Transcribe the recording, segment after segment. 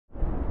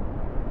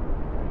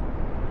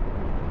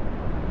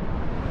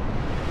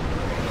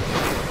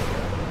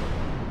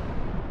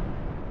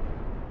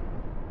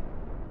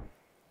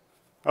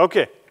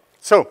Okay,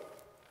 so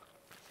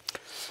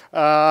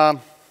we're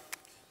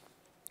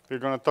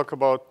going to talk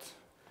about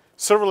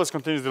serverless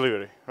continuous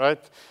delivery, right?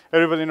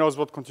 Everybody knows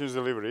what continuous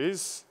delivery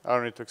is. I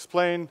don't need to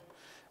explain.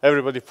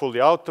 Everybody fully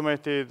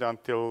automated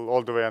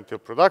all the way until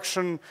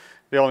production.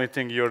 The only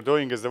thing you're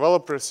doing as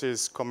developers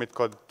is commit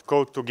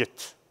code to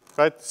Git,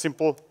 right?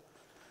 Simple.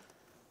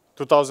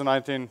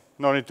 2019,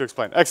 no need to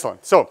explain.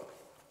 Excellent. So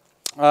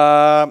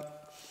I'm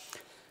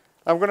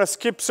going to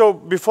skip. So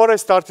before I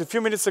start, a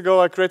few minutes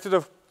ago, I created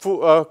a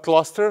full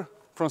cluster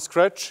from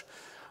scratch.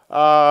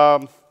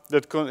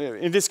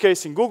 In this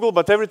case, in Google,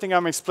 but everything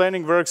I'm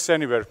explaining works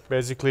anywhere,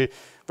 basically.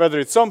 Whether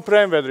it's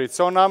on-prem, whether it's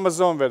on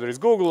Amazon, whether it's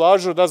Google,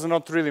 Azure, does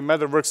not really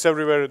matter, works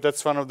everywhere.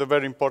 That's one of the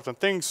very important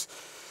things.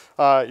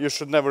 You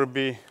should never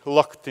be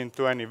locked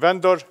into any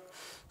vendor.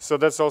 So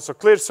that's also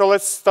clear. So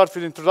let's start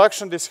with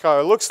introduction. This is how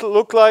I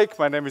look like.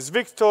 My name is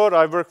Viktor.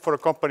 I work for a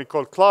company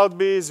called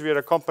CloudBees. We are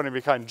a company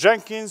behind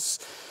Jenkins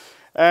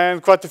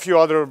and quite a few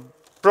other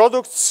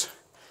products.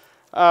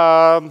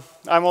 I'm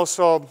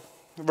also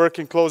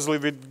working closely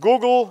with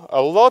Google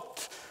a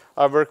lot.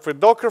 I work with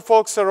Docker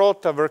folks a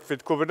lot. I work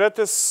with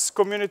Kubernetes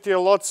community a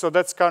lot. So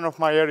that's kind of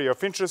my area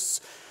of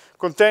interest.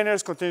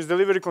 Containers, continuous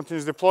delivery,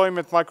 continuous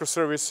deployment,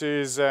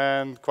 microservices,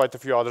 and quite a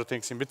few other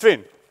things in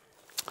between.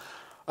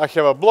 I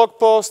have a blog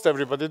post,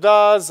 everybody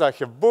does. I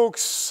have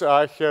books,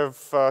 I have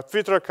a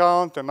Twitter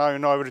account, and now you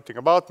know everything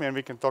about me, and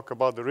we can talk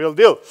about the real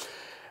deal.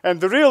 And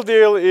the real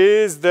deal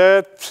is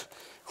that,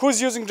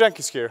 who's using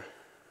Jenkins here?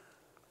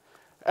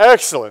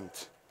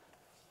 Excellent.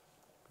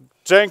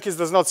 Jenkins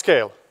does not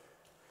scale.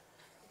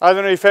 I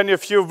don't know if any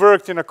of you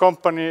work in a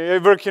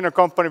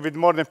company with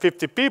more than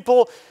 50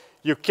 people.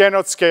 You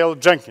cannot scale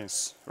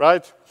Jenkins,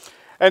 right?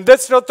 And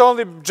that's not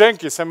only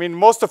Jenkins. I mean,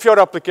 most of your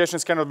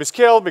applications cannot be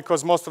scaled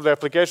because most of the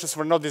applications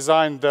were not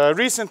designed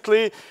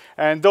recently,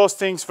 and those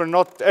things were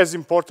not as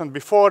important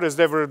before as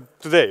they were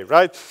today,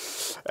 right?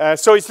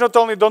 So it's not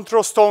only don't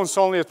throw stones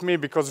only at me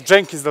because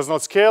Jenkins does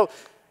not scale.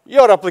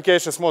 Your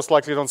applications most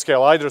likely don't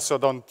scale either, so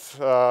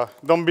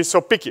don't be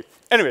so picky.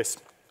 Anyways.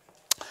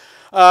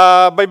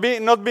 By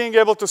not being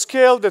able to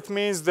scale, that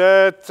means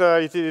that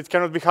it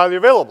cannot be highly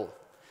available,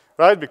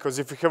 right? Because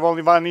if you have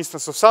only one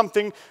instance of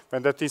something,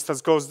 when that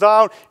instance goes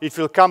down, it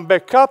will come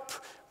back up,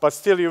 but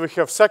still you will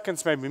have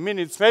seconds, maybe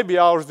minutes, maybe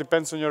hours,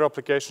 depends on your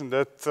application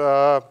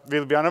that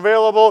will be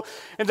unavailable.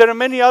 And there are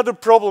many other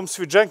problems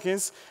with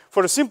Jenkins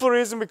for a simple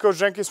reason, because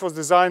Jenkins was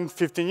designed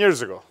 15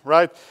 years ago,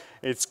 right?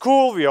 It's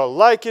cool, we all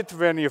like it,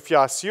 many of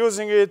us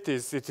using it.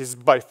 It is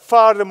by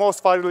far the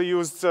most widely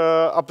used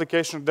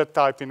application of that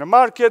type in the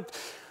market,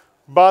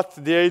 but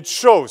the age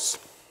shows.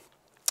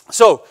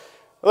 So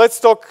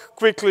let's talk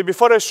quickly,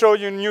 before I show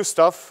you new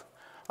stuff,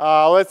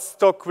 let's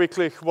talk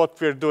quickly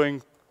what we're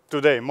doing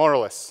today, more or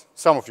less,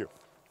 some of you.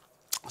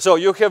 So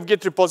you have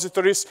Git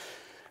repositories.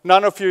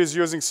 None of you is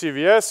using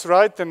CVS,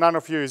 right? And none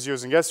of you is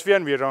using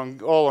SVN, we're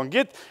all on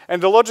Git,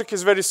 and the logic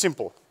is very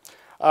simple.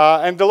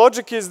 And the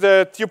logic is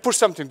that you push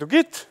something to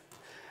Git,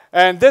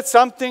 and that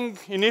something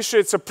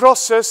initiates a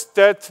process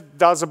that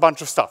does a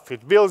bunch of stuff.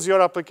 It builds your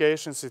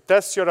applications, it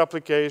tests your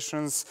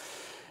applications,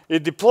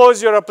 it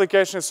deploys your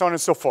applications, so on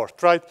and so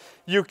forth, right?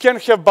 You can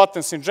have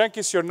buttons in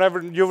Jenkins, you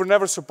were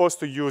never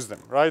supposed to use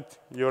them, right?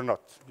 You're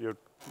not.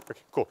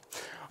 Okay, cool.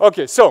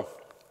 Okay, so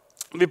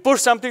we push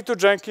something to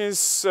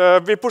Jenkins,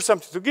 we push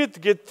something to Git.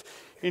 Git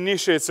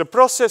initiates a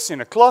process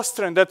in a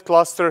cluster, and that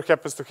cluster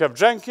happens to have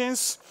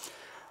Jenkins.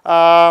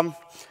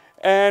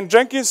 And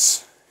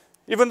Jenkins,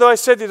 even though I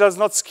said it does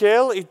not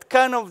scale, it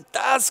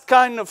does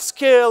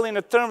scale in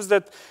the terms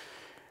that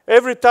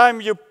every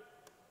time you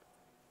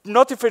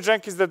notify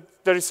Jenkins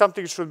that there is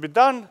something that should be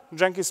done,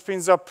 Jenkins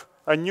spins up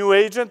a new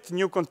agent,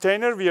 new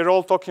container. We are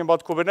all talking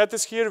about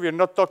Kubernetes here. We are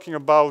not talking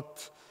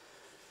about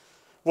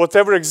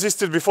whatever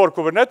existed before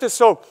Kubernetes.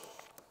 So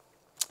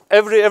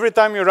every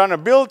time you run a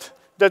build,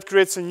 that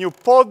creates a new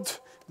pod.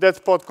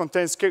 That pod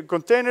contains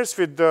containers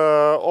with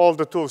all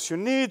the tools you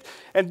need,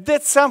 and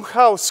that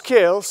somehow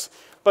scales,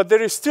 but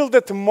there is still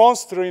that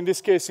monster, in this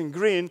case in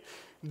green,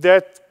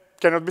 that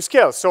cannot be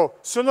scaled. So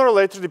sooner or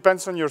later,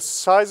 depends on your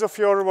size of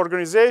your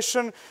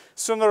organization,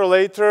 sooner or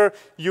later,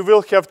 you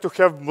will have to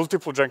have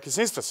multiple Jenkins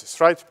instances,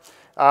 right?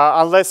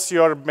 Unless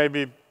you're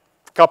maybe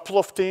a couple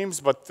of teams,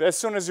 but as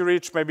soon as you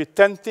reach maybe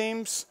 10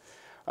 teams,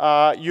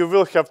 you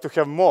will have to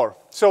have more.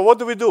 So what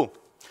do?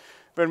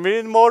 When we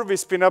need more, we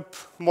spin up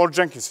more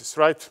Jenkinses,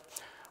 right?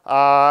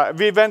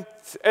 We went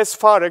as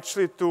far,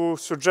 actually, to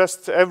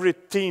suggest every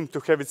team to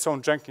have its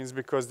own Jenkins,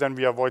 because then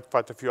we avoid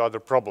quite a few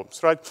other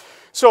problems, right?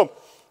 So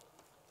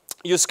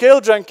you scale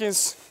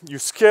Jenkins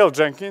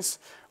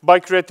by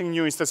creating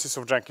new instances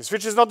of Jenkins,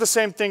 which is not the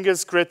same thing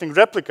as creating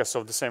replicas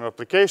of the same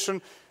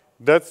application.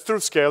 That's through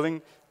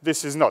scaling.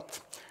 This is not.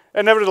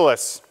 And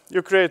nevertheless,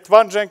 you create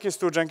one Jenkins,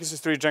 two Jenkinses,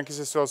 three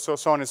Jenkinses,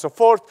 so on and so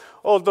forth.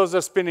 All those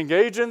are spinning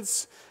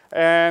agents,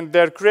 and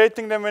they're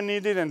creating them when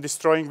needed and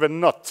destroying when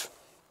not.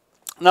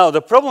 Now,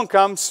 the problem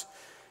comes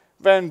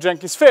when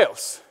Jenkins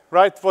fails,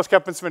 right? What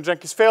happens when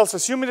Jenkins fails?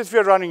 Assuming that we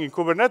are running in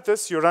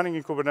Kubernetes, you're running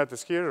in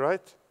Kubernetes here,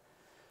 right?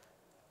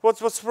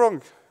 What's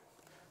wrong?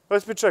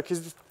 Let me check.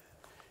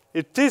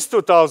 It is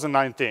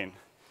 2019.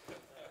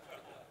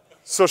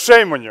 So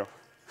shame on you.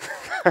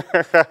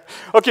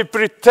 Okay,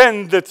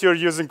 pretend that you're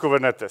using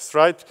Kubernetes,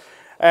 right?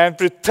 And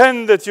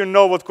pretend that you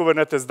know what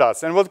Kubernetes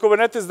does. And what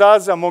Kubernetes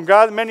does, among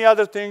many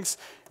other things,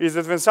 is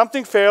that when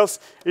something fails,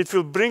 it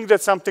will bring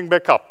that something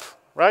back up,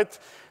 right?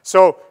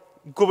 So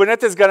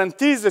Kubernetes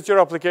guarantees that your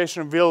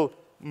application will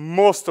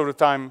most of the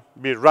time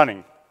be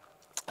running.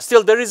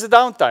 Still, there is a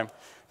downtime.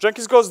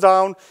 Jenkins goes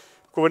down,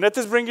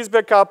 Kubernetes brings it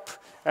back up,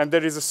 and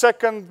there is a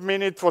second,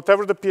 minute,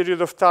 whatever the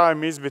period of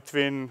time is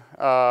between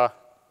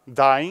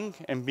dying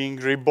and being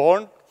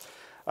reborn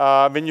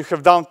when you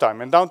have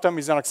downtime. And downtime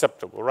is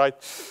unacceptable, right?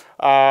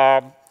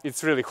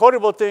 It's really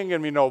horrible thing,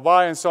 and we know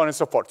why, and so on and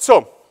so forth.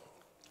 So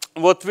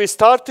what we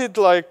started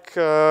like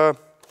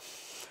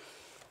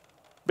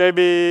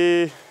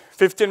maybe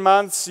 15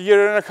 months,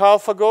 year and a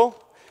half ago,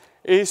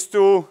 is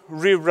to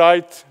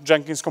rewrite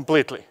Jenkins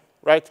completely,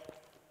 right?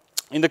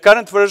 In the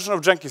current version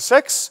of Jenkins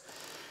X,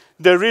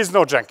 there is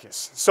no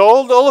Jenkins. So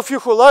all of you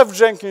who love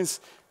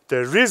Jenkins,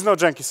 there is no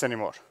Jenkins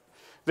anymore.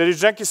 There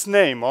is Jenkins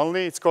name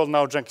only. It's called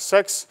now Jenkins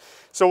X.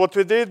 So what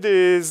we did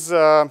is,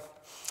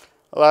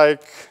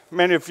 like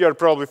many of you are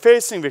probably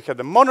facing, we had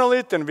a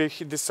monolith, and we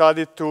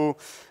decided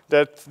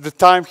that the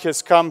time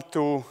has come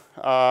to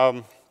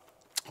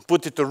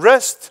put it to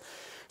rest.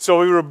 So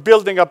we were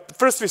building up.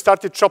 First, we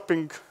started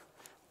chopping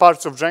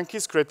parts of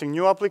Jenkins, creating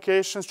new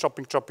applications,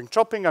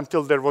 chopping,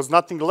 until there was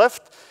nothing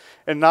left.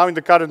 And now in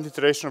the current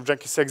iteration of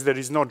Jenkins X, there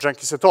is no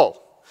Jenkins at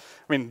all.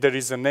 I mean, there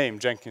is a name,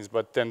 Jenkins,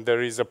 but then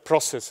there is a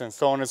process and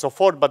so on and so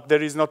forth, but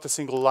there is not a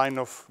single line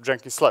of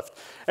Jenkins left.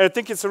 And I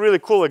think it's a really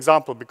cool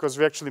example because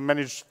we actually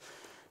managed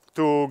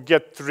to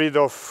get rid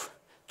of,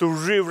 to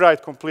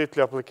rewrite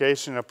completely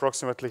application in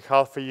approximately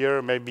half a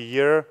year, maybe a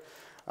year,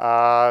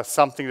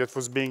 something that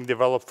was being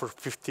developed for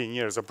 15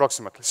 years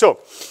approximately.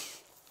 So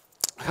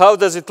how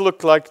does it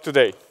look like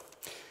today?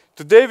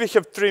 Today we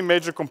have three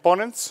major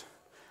components.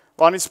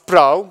 One is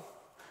Prow.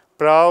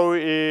 Prow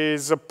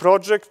is a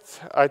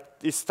project.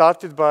 It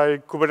started by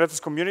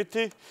Kubernetes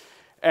community,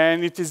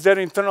 and it is their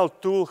internal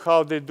tool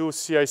how they do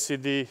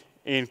CI/CD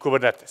in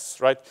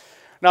Kubernetes, right?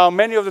 Now,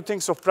 many of the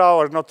things of Prow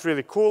are not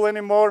really cool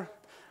anymore,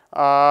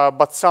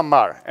 but some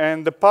are.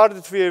 And the part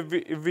that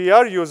we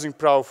are using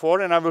Prow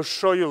for, and I will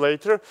show you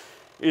later,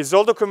 is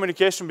all the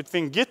communication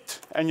between Git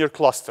and your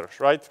cluster,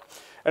 right?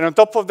 And on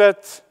top of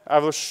that, I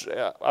will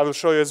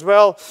show you as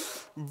well,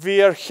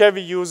 we are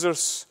heavy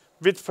users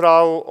with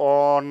Prow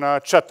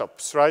on chat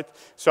ops, right?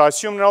 So I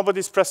assume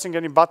nobody's pressing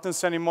any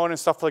buttons anymore and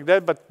stuff like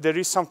that, but there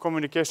is some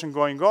communication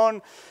going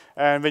on.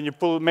 And when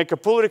you make a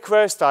pull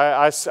request,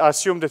 I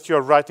assume that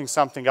you're writing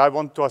something. I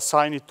want to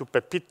assign it to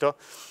Pepito,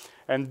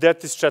 and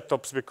that is chat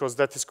ops because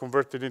that is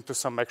converted into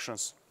some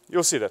actions.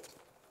 You'll see that.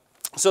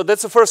 So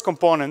that's the first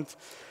component.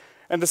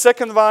 And the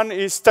second one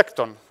is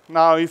Tecton.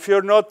 Now, if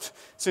you're not,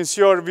 since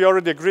we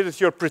already agreed that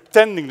you're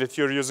pretending that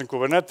you're using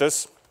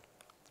Kubernetes,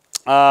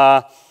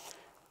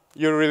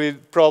 you really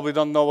probably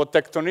don't know what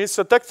Tecton is.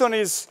 So Tecton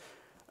is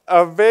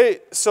a way,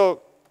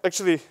 so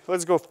actually,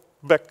 let's go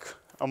back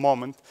a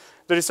moment.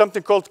 There is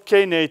something called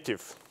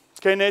Knative.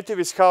 Knative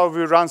is how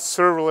we run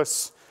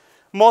serverless.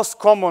 Most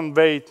common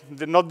way,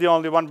 not the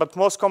only one, but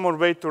most common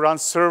way to run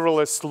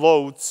serverless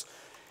loads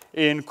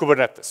in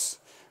Kubernetes.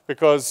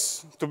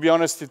 Because, to be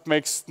honest, it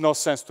makes no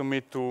sense to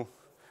me to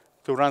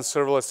run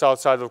serverless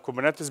outside of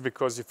Kubernetes,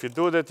 because if you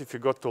do that, if you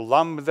go to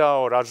Lambda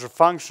or Azure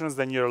Functions,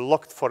 then you're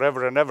locked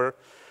forever and ever,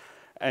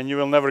 and you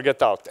will never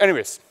get out.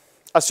 Anyways,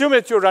 assuming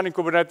that you're running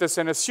Kubernetes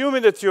and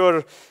assuming that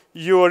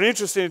you're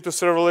interested into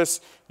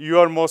serverless, you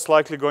are most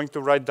likely going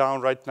to write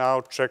down right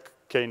now, check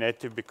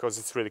Knative because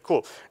it's really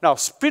cool. Now,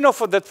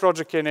 spin-off of that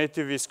project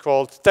Knative is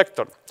called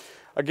Tecton.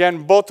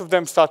 Again, both of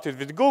them started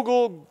with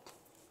Google.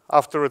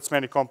 Afterwards,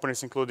 many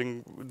companies,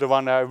 including the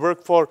one I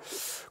work for,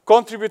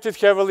 contributed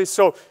heavily.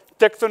 So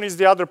Tecton is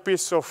the other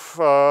piece of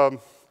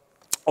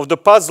the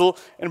puzzle.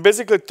 And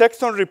basically,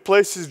 Tecton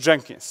replaces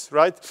Jenkins,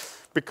 right?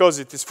 Because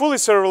it is fully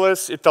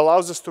serverless, it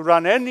allows us to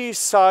run any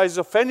size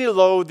of any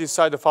load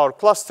inside of our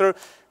cluster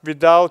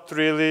without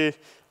really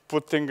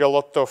putting a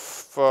lot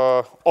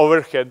of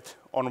overhead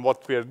on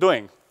what we are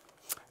doing.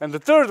 And the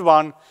third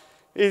one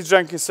is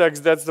Jenkins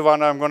X. That's the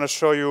one I'm going to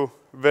show you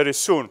very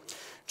soon.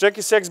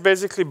 Jenkins X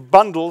basically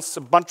bundles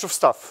a bunch of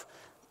stuff.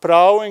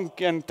 Prow and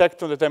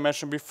Tecton that I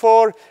mentioned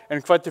before,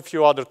 and quite a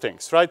few other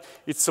things, right?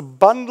 It's a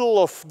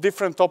bundle of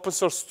different open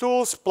source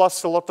tools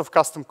plus a lot of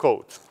custom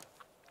code.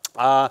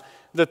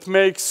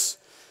 That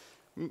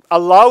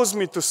allows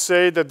me to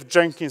say that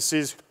Jenkins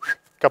is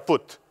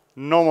kaput.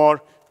 No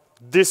more.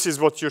 This is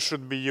what you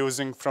should be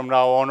using from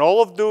now on.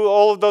 All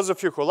of those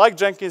of you who like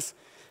Jenkins,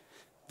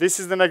 this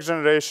is the next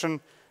generation.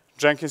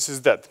 Jenkins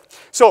is dead.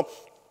 So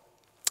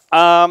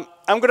I'm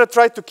going to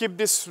try to keep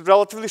this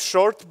relatively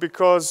short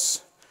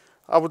because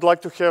I would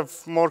like to have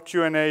more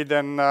Q&A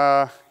than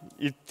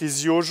it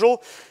is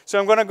usual. So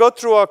I'm going to go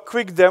through a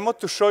quick demo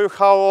to show you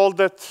how all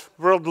that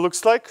world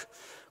looks like.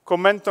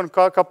 Comment on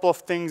a couple of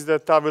things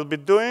that I will be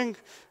doing,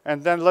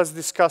 and then let's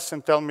discuss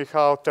and tell me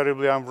how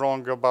terribly I'm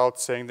wrong about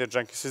saying that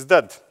Jenkins is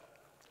dead.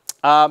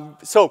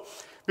 So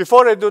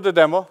before I do the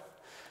demo,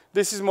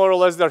 this is more or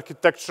less the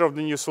architecture of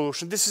the new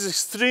solution. This is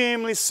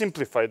extremely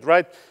simplified,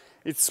 right?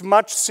 It's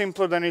much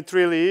simpler than it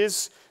really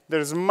is.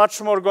 There's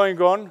much more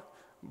going on,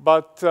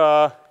 but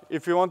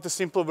if you want a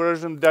simple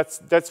version,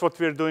 that's what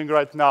we're doing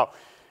right now.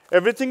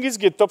 Everything is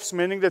GitOps,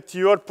 meaning that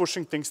you are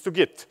pushing things to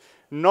Git.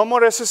 No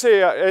more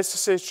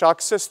SSH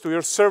access to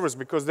your servers,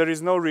 because there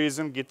is no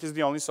reason. Git is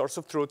the only source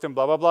of truth, and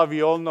blah, blah, blah.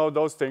 We all know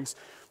those things.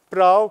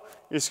 Prow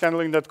is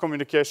handling that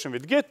communication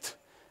with Git.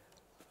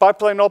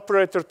 Pipeline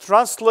operator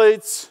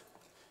translates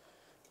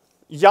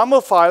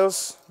YAML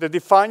files that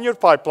define your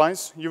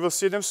pipelines. You will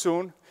see them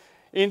soon.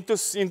 Into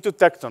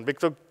Tekton,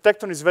 because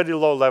Tekton is very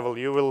low level.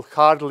 You will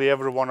hardly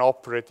ever want to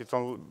operate it.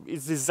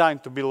 It's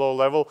designed to be low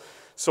level,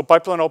 so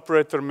pipeline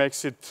operator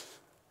makes it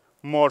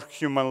more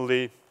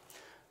humanly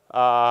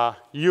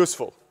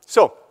useful.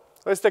 So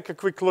let's take a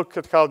quick look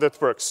at how that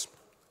works.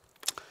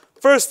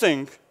 First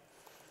thing,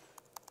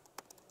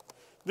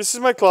 this is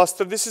my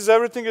cluster. This is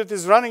everything that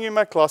is running in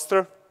my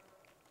cluster.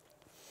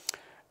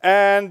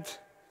 And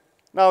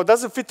now it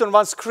doesn't fit on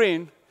one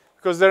screen,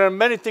 because there are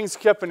many things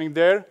happening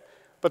there.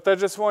 But I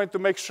just wanted to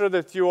make sure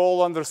that you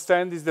all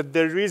understand is that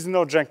there is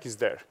no Jenkins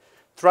there.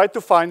 Try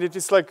to find it.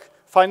 It's like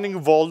finding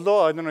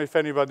Voldo. I don't know if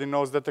anybody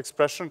knows that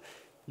expression.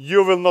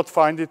 You will not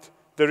find it.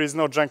 There is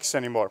no Jenkins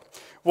anymore.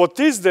 What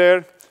is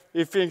there,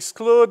 if you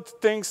exclude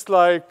things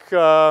like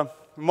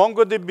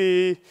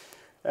MongoDB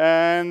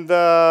and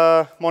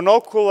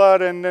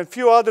Monocular and a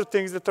few other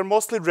things that are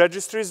mostly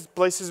registries,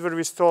 places where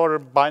we store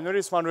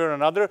binaries one way or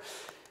another,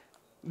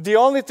 the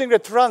only thing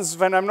that runs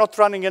when I'm not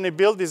running any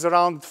build is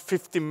around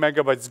 50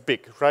 megabytes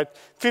big, right?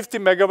 50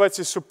 megabytes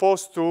is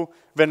supposed to,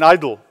 when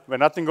idle,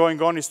 when nothing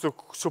going on, is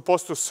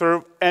supposed to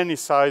serve any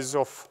size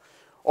of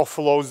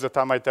loads that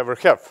I might ever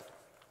have.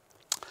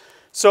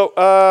 So,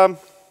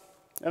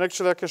 and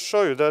actually I can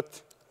show you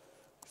that.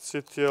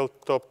 CTL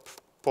top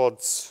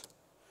pods.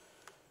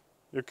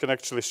 You can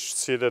actually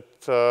see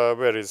that,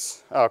 where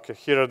is, okay,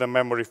 here are the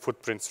memory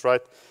footprints,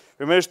 right?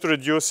 We managed to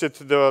reduce it,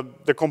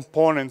 the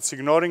components,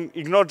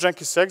 ignore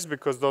Jenkins X,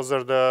 because those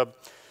are the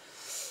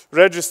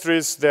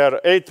registries. They are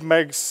 8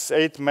 megs,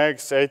 8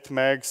 megs, 8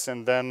 megs,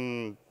 and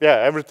then, yeah,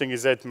 everything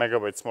is 8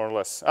 megabytes, more or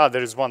less.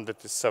 There is one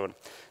that is 7.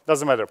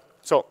 Doesn't matter.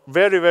 So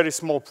very, very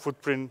small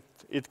footprint.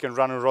 It can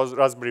run on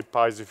Raspberry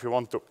Pis if you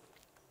want to.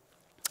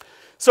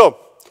 So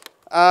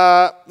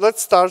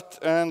let's start,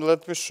 and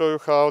let me show you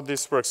how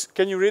this works.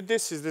 Can you read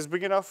this? Is this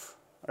big enough?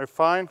 Are you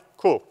fine?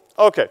 Cool.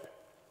 OK.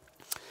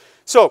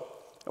 So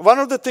one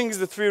of the things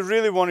that we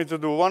really wanted to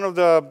do, one of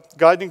the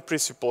guiding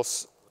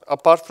principles,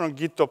 apart from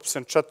GitOps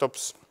and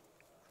ChatOps,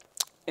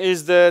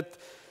 is that,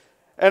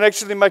 and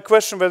actually my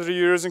question whether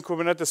you're using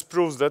Kubernetes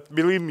proves that,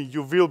 believe me,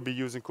 you will be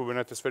using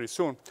Kubernetes very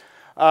soon,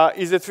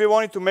 is that we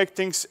wanted to make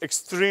things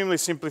extremely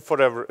simple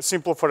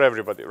for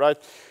everybody, right?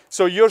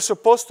 So you're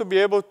supposed to be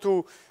able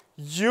to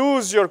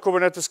use your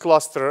Kubernetes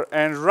cluster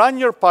and run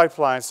your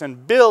pipelines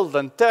and build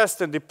and test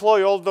and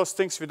deploy all those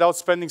things without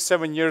spending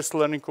 7 years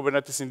learning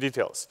Kubernetes in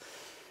details.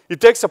 It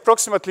takes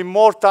approximately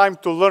more time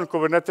to learn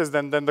Kubernetes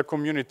than the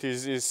community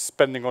is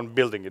spending on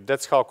building it.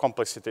 That's how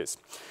complex it is.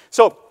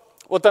 So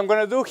what I'm going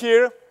to do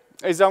here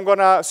is so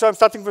I'm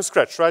starting from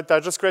scratch, right? I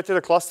just created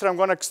a cluster. I'm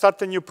going to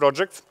start a new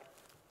project.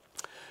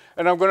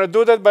 And I'm going to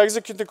do that by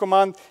executing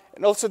command.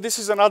 And also, this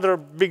is another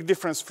big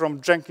difference from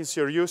Jenkins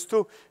you're used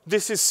to.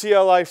 This is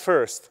CLI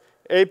first,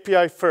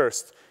 API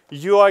first.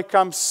 UI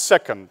comes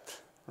second,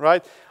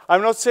 right?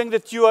 I'm not saying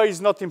that UI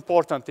is not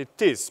important.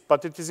 It is.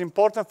 But it is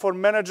important for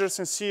managers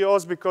and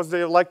CEOs because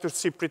they like to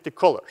see pretty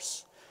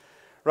colors,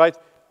 right?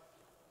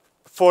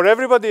 For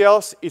everybody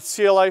else, it's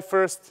CLI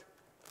first.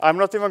 I'm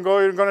not even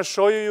going to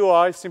show you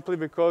UI simply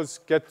because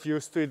get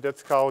used to it.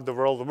 That's how the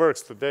world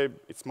works today.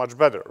 It's much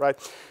better, right?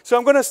 So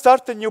I'm going to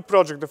start a new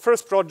project, the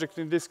first project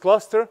in this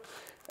cluster.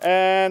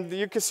 And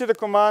you can see the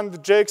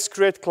command JX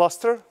create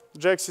cluster.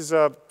 JX is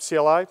a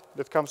CLI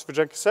that comes with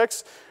Jenkins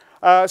X.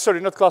 Sorry,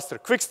 not cluster,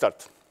 quick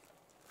start.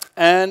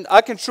 And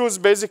I can choose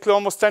basically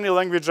almost any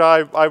language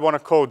I want to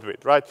code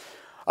with, right?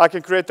 I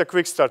can create a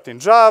quick start in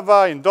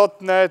Java, in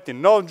 .NET,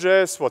 in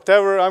Node.js,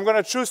 whatever. I'm going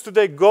to choose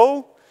today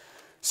Go,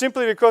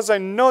 simply because I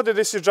know that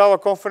this is Java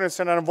conference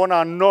and I want to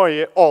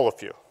annoy all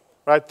of you,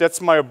 right?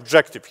 That's my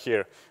objective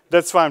here.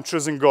 That's why I'm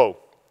choosing Go.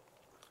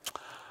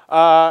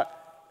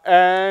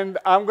 And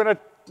I'm going to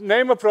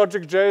name a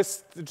project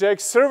JX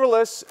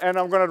Serverless, and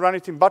I'm going to run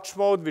it in batch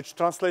mode, which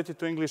translated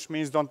to English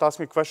means don't ask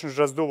me questions,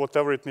 just do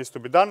whatever it needs to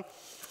be done.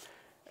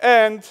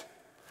 And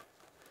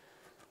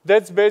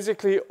that's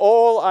basically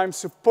all I'm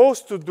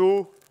supposed to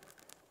do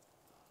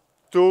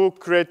to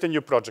create a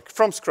new project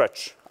from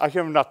scratch. I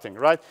have nothing,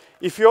 right?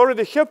 If you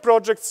already have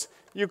projects,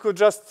 you could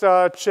just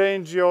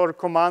change your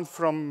command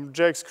from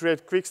JX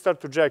create quick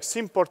start to JX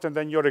import, and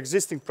then your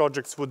existing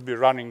projects would be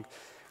running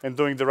and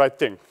doing the right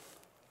thing.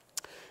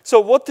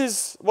 So what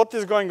is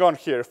going on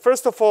here?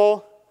 First of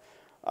all,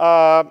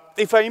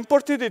 if I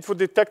imported, it would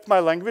detect my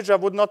language. I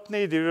would not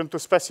need even to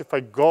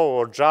specify Go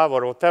or Java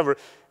or whatever.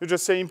 You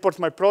just say import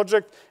my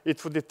project.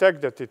 It would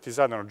detect that it is,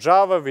 I don't know,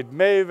 Java with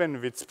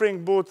Maven, with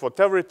Spring Boot,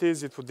 whatever it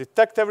is. It would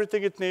detect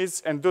everything it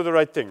needs and do the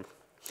right thing.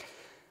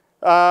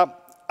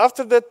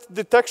 After that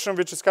detection,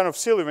 which is kind of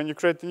silly when you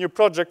create a new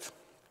project,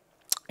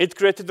 it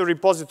created a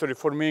repository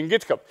for me in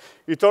GitHub.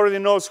 It already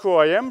knows who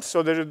I am, so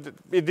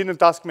it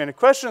didn't ask me any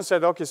questions.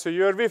 Said, OK, so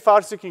you're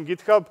Farcic in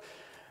GitHub,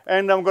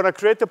 and I'm going to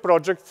create a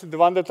project, the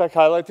one that I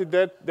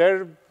highlighted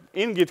there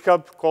in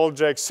GitHub called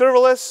JX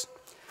Serverless.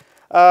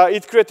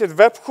 It created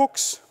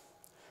webhooks,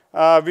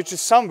 which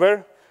is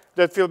somewhere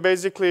that will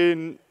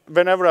basically,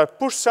 whenever I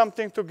push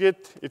something to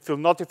Git, it will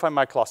notify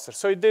my cluster.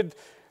 So it did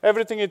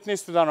everything it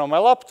needs to do on my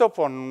laptop,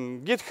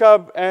 on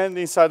GitHub, and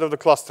inside of the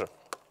cluster.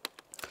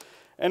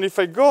 And if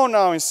I go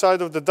now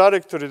inside of the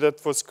directory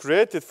that was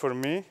created for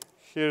me,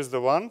 here's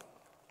the one,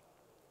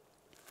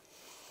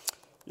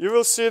 you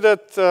will see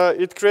that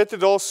it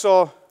created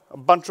also a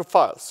bunch of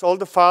files, all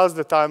the files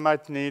that I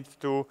might need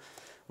to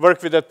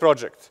work with that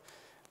project.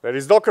 There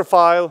is Docker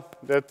file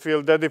that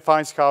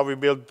defines how we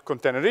build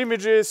container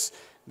images.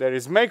 There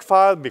is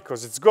Makefile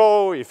because it's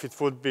Go. If it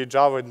would be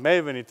Java and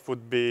Maven, it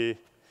would be,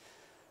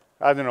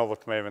 I don't know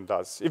what Maven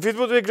does. If it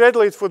would be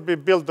Gradle, it would be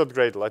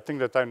build.gradle. I think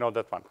that I know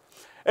that one.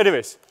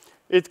 Anyways,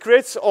 it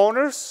creates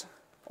owners.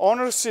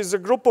 Owners is a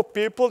group of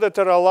people that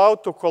are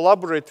allowed to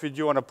collaborate with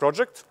you on a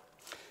project.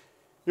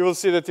 You will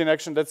see that in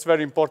action. That's a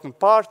very important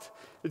part.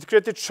 It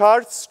created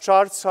charts.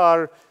 Charts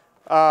are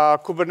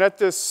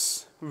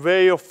Kubernetes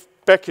way of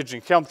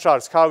packaging, Helm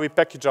charts, how we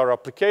package our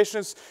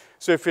applications.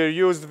 So if you're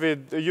used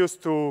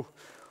to,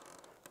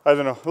 I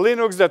don't know,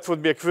 Linux, that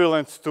would be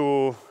equivalent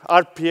to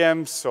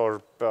RPMs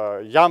or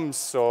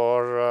YAMLs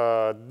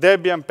or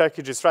Debian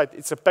packages, right?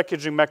 It's a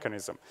packaging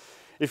mechanism.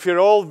 If you're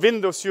all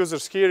Windows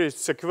users here,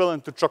 it's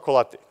equivalent to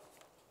Chocolati.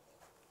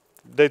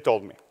 They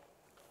told me.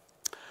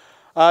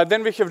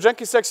 Then we have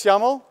Jenkins X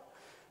YAML.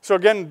 So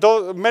again,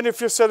 many of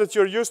you said that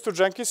you're used to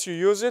Jenkins, you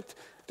use it.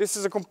 This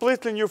is a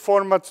completely new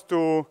format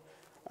to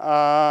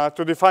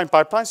define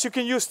pipelines. You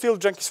can use still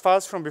Jenkins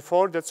files from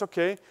before, that's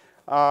OK.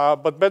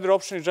 But better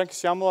option is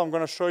Jenkins YAML. I'm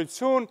going to show it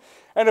soon.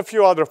 And a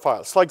few other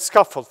files, like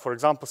Scaffold, for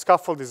example.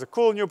 Scaffold is a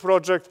cool new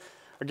project.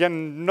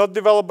 Again, not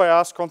developed by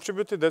us,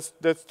 contributed,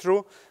 that's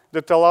true.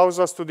 That allows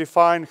us to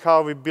define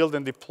how we build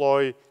and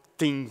deploy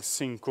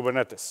things in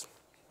Kubernetes.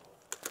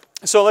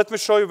 So let me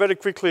show you very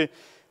quickly a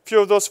few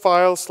of those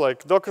files,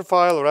 like Docker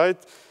file, right?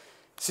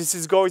 Since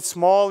it's Go, it's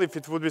small. If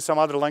it would be some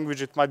other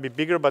language, it might be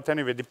bigger. But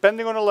anyway,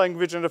 depending on the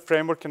language and the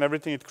framework and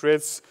everything, it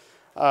creates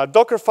a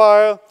Docker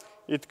file.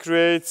 It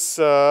creates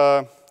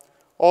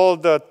all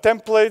the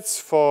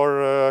templates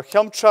for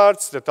Helm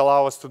charts that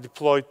allow us to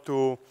deploy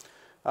to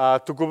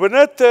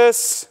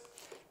Kubernetes.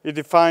 It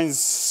defines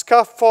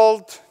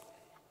Scaffold,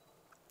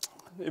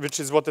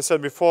 which is what I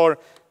said before,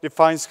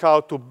 defines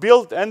how to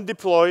build and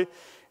deploy.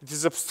 It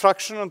is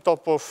abstraction on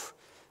top of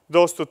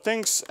those two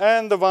things.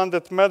 And the one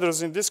that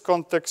matters in this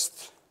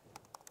context,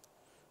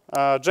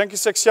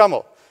 Jenkins X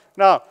YAML.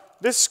 Now,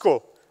 this is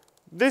cool.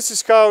 This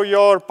is how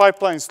your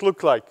pipelines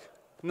look like.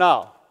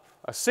 Now,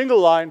 a single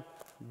line,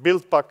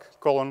 build pack,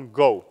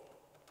 go,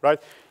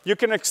 right? You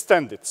can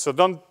extend it, so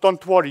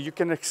don't worry, you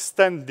can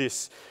extend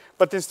this.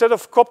 But instead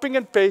of copying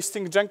and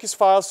pasting Jenkins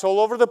files all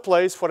over the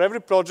place for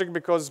every project,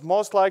 because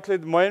most likely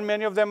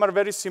many of them are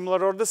very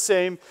similar or the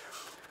same,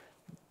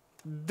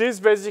 this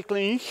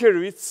basically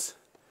inherits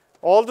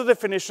all the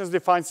definitions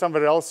defined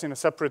somewhere else in a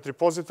separate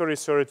repository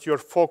so that you're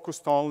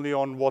focused only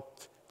on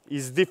what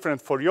is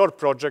different for your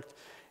project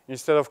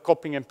instead of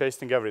copying and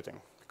pasting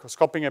everything, because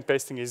copying and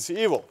pasting is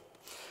evil.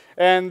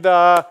 And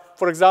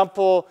for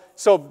example,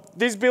 so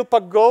this build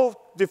pack Go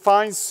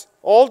defines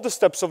all the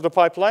steps of the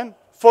pipeline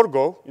for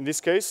Go, in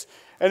this case.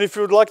 And if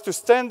you would like to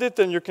extend it,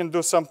 then you can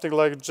do something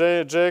like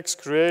JX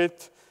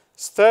create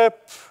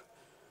step,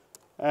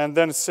 and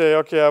then say,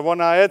 OK, I want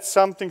to add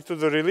something to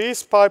the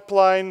release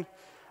pipeline.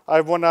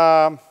 I want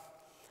to,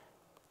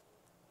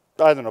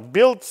 I don't know,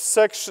 build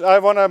section. I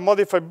want to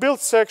modify build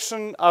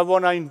section. I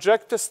want to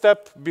inject a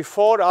step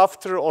before,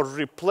 after, or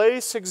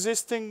replace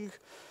existing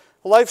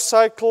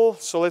lifecycle.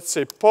 So let's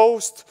say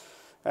post.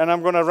 And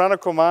I'm going to run a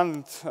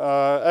command,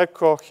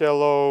 echo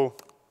hello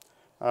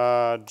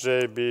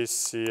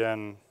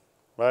JBCN,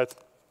 right?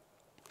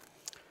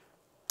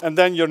 And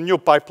then your new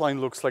pipeline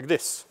looks like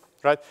this,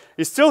 right?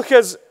 It still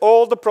has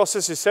all the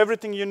processes,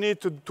 everything you need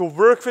to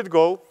work with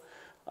Go,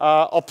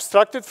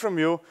 abstracted from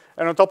you,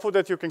 and on top of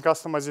that, you can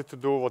customize it to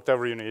do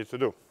whatever you need it to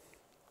do.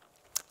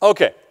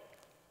 OK.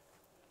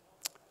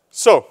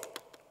 So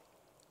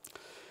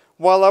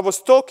while I was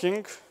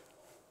talking,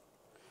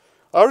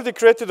 I already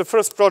created the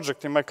first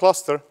project in my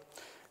cluster,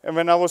 and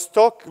while I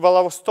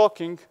was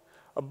talking,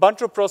 a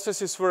bunch of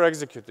processes were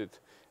executed.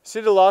 See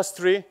the last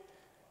three?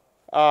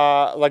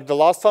 Like the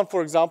last one,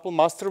 for example,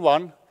 master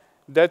one,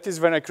 that is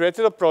when I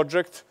created a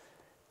project,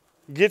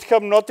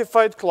 GitHub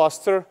notified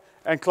cluster,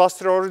 and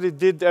cluster already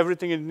did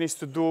everything it needs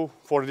to do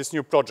for this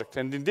new project.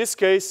 And in this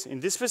case, in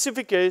this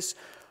specific case,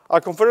 I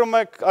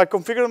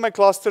configured my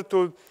cluster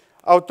to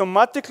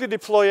automatically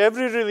deploy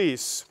every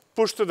release,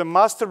 push to the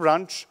master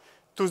branch,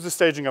 to the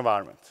staging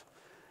environment.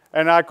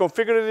 And I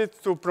configured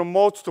it to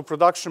promote to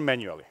production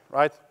manually,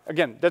 right?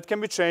 Again, that can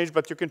be changed,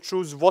 but you can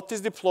choose what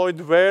is deployed,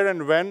 where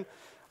and when,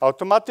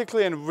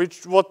 automatically, and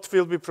what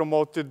will be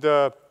promoted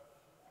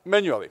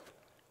manually.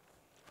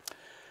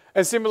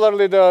 And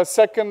similarly, the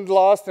second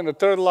last and the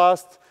third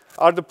last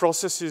are the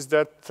processes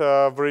that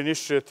were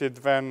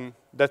initiated when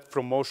that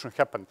promotion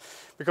happened.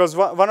 Because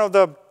one of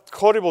the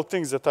horrible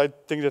things that I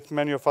think that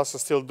many of us are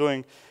still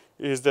doing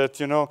is that,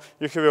 you know,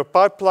 you have your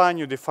pipeline,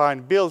 you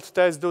define build,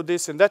 test, do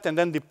this and that, and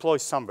then deploy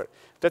somewhere.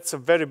 That's a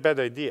very bad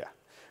idea,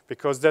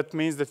 because that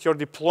means that your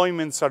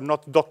deployments are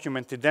not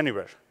documented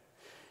anywhere.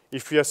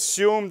 If you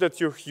assume that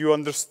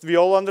we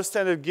all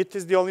understand that Git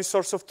is the only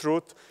source of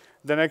truth,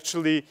 then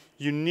actually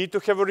you need to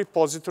have a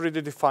repository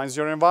that defines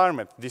your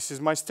environment. This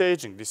is my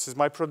staging, this is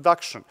my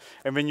production.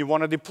 And when you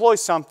want to deploy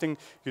something,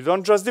 you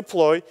don't just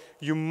deploy,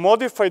 you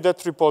modify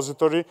that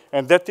repository,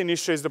 and that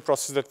initiates the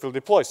process that will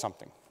deploy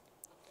something.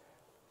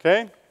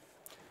 Okay?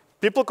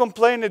 People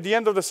complain at the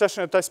end of the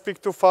session that I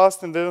speak too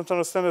fast and they don't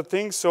understand the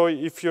thing, so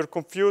if you're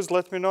confused,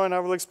 let me know and I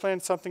will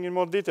explain something in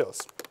more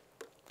details.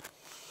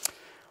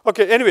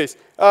 Okay, anyways,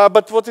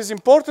 but what is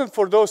important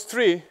for those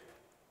three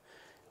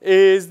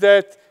is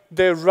that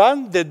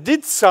they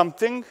did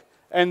something,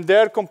 and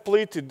they're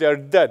completed, they're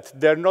dead,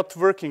 they're not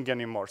working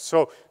anymore.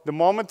 So the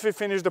moment we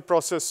finish the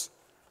process,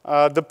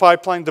 the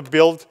pipeline, the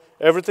build,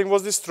 everything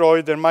was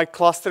destroyed, and my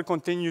cluster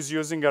continues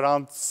using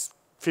around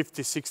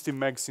 50, 60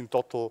 megs in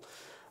total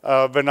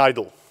when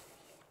idle.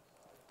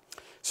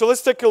 So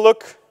let's take a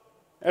look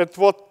at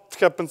what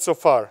happened so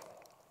far.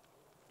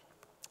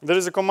 There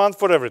is a command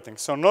for everything,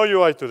 so no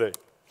UI today.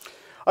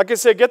 I can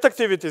say get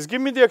activities. Give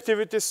me the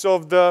activities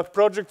of the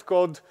project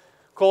code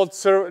called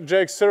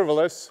JX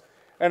Serverless,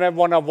 and I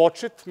want to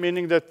watch it,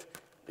 meaning that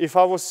if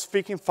I was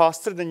speaking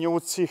faster, then you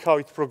would see how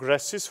it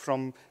progresses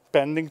from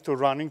pending to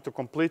running to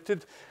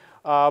completed.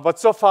 But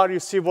so far, you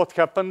see what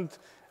happened.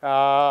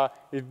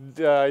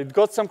 It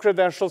got some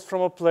credentials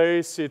from a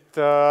place. It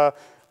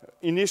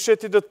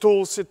initiated the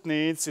tools it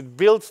needs. It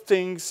built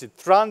things. It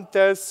ran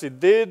tests. It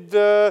did.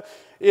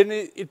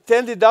 It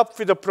ended up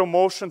with a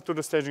promotion to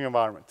the staging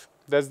environment.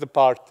 That's the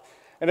part.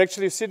 And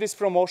actually, you see this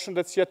promotion,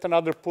 that's yet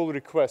another pull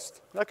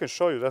request. I can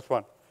show you that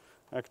one,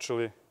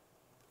 actually.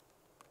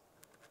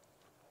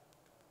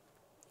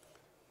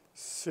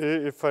 See,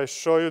 if I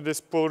show you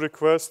this pull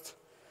request,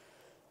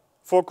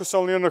 focus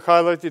only on the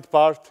highlighted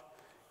part.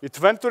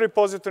 It went to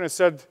repository and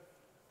said,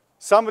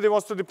 somebody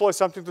wants to deploy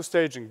something to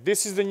staging.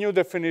 This is the new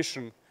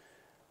definition.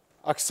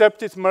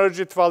 Accept it, merge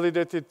it,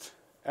 validate it,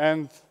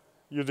 and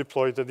you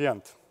deploy it at the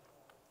end.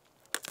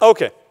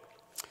 Okay,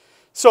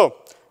 so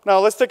now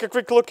let's take a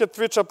quick look at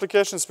which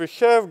applications we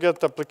have.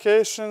 Get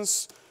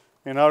applications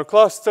in our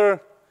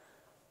cluster.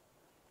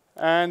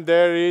 And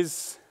there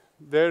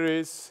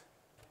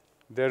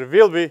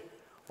will be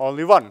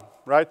only one,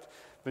 right?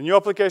 The new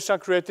application I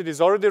created is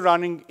already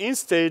running in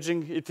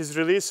staging. It is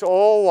release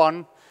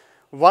 0.1.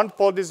 One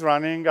pod is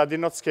running. I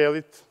did not scale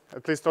it,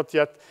 at least not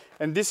yet.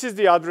 And this is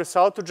the address,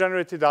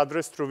 auto-generated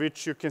address through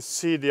which you can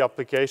see the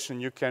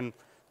application. You can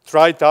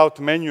try it out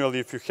manually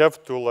if you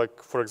have to.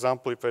 Like, for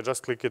example, if I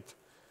just click it,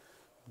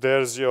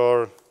 there's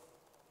your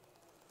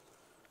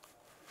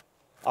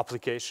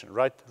application,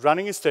 right?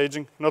 Running in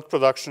staging, not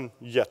production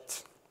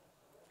yet.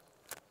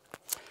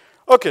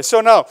 Okay,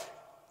 so now,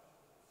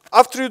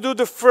 after you do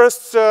the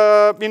first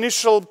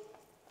initial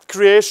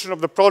creation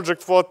of the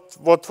project,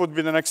 what would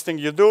be the next thing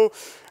you do?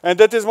 And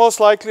that is most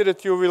likely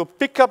that you will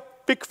pick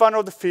one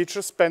of the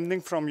features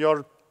pending from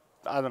your,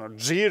 I don't know,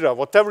 Jira,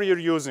 whatever you're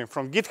using,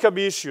 from GitHub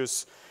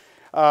issues.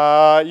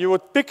 You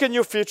would pick a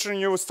new feature and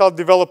you would start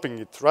developing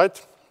it,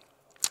 right?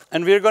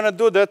 And we're going to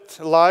do that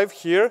live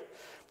here.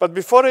 But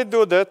before I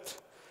do that,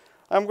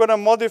 I'm going to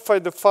modify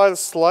the file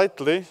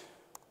slightly.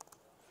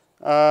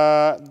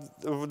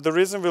 The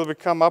reason will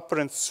become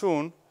apparent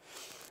soon.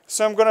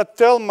 So I'm going to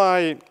tell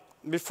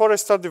before I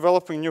start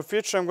developing new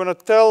feature, I'm going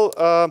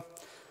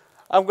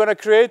to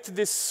create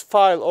this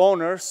file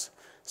owners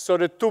so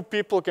that two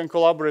people can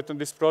collaborate on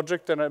this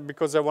project, and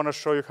because I want to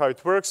show you how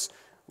it works.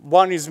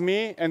 One is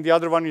me, and the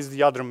other one is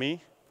the other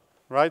me,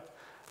 right?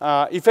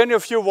 If any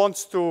of you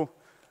wants to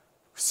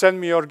send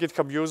me your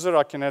GitHub user,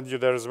 I can add you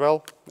there as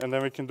well, and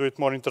then we can do it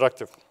more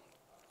interactive.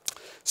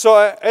 So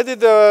I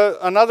added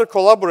another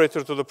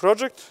collaborator to the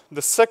project,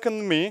 the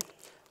second me.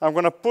 I'm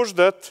going to push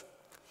that.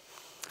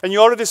 And you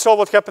already saw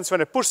what happens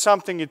when I push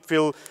something. It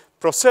will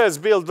process,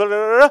 build, blah,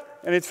 blah, blah,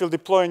 and it will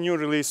deploy a new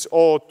release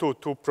 0.2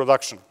 to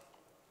production.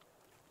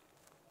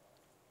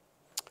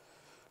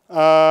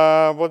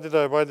 Why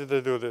did I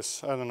do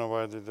this? I don't know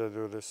why did I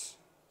do this.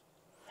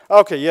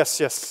 Okay,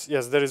 yes.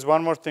 There is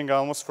one more thing I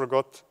almost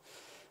forgot.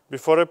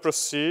 Before I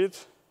proceed,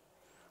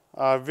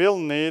 I will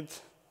need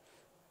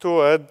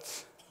to add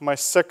my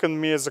second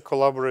me as a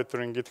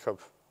collaborator in GitHub.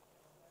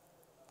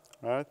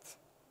 Right?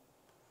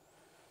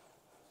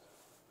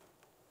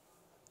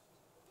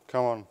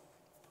 Come on.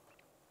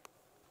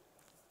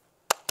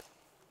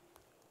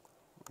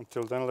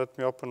 Until then, let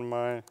me open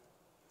my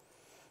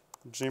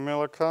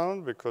Gmail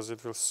account because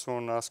it will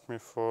soon ask me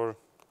for.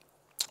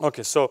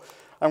 Okay, so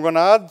I'm going to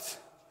add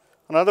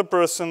another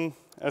person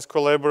as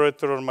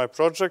collaborator on my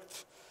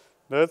project.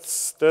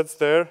 That's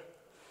there.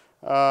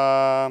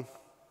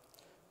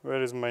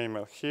 Where is my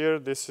email? Here.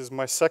 This is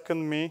my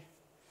second me.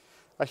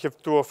 I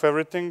have 2 of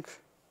everything.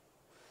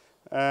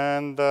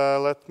 And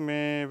let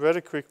me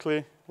very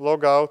quickly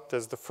log out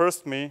as the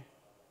first me.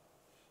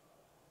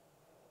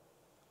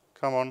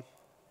 Come on.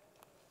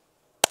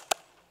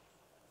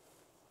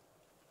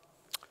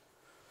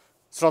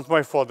 It's not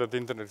my fault that the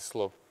internet is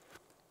slow.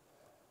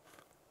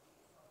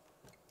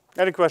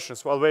 Any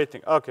questions while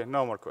waiting? Okay,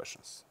 no more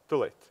questions. Too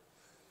late.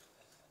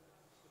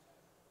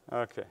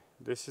 Okay,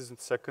 this is the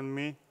second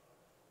me.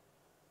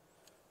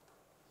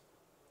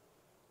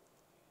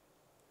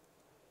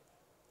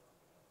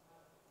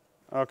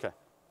 Okay.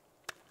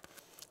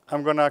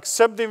 I'm going to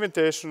accept the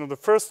invitation of the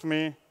first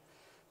me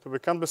to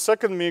become the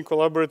second me,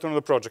 collaborate on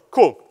the project.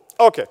 Cool.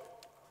 Okay.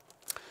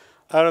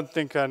 I don't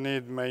think I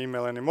need my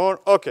email anymore.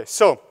 Okay,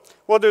 so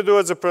what do you do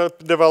as a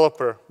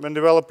developer? When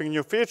developing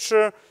new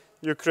feature,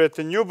 you create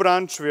a new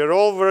branch. We are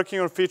all working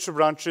on feature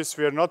branches.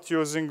 We are not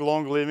using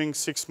long-living,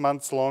 6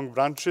 months long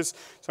branches.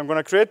 So I'm going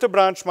to create a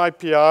branch, my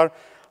PR.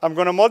 I'm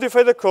going to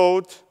modify the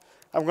code.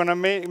 I'm going to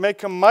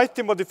make a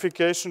mighty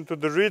modification to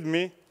the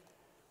README,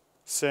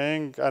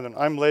 saying, I don't know,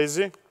 I'm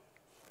lazy.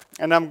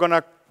 And I'm going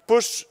to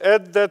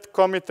add that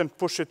commit and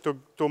push it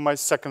to my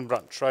second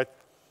branch, right?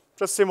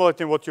 Just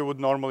simulating what you would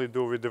normally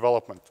do with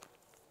development.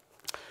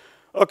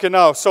 Okay,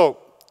 now, so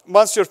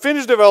once you're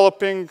finished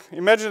developing,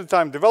 imagine the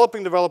time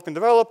developing.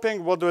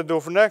 What do I do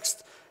for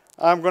next?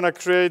 I'm going to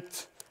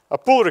create a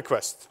pull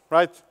request,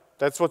 right?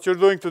 That's what you're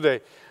doing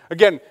today.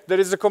 Again, there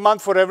is a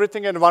command for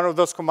everything, and one of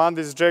those commands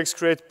is JX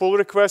create pull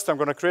request. I'm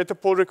going to create a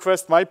pull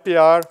request, my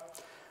PR,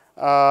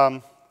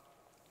 and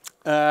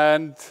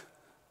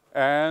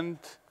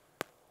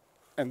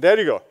there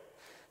you go.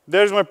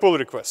 There's my pull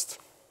request.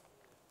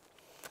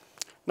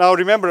 Now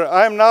remember,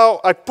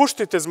 I pushed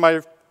it as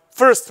my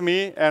first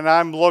me, and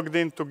I'm logged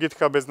into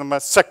GitHub as my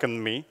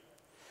second me,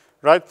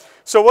 right?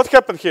 So what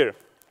happened here?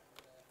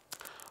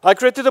 I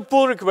created a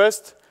pull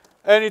request,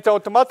 and it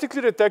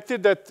automatically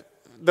detected that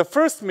the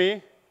first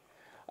me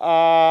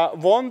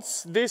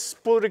wants this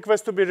pull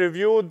request to be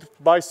reviewed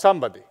by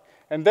somebody.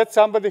 And that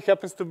somebody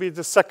happens to be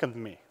the second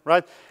me,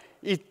 right?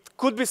 It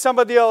could be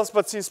somebody else,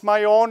 but since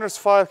my owner's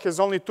file has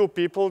only 2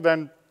 people,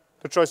 then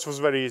the choice was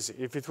very easy.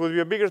 If it would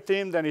be a bigger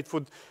team, then it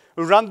would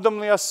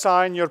randomly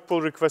assign your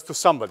pull request to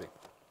somebody.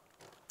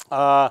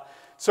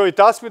 So it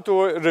asked me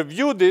to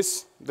review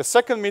this, the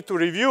second me to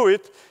review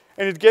it,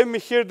 and it gave me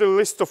here the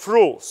list of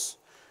rules.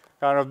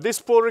 Kind of, this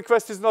pull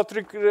request is not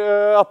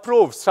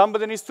approved.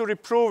 Somebody needs to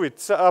approve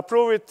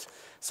it.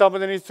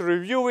 Somebody needs to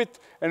review it,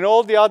 and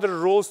all the other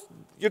rules.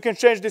 You can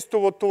change this to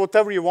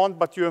whatever you want,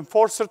 but you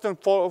enforce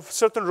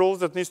certain rules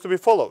that needs to be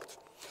followed.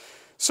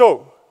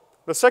 So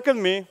the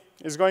second me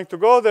is going to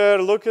go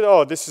there, look at,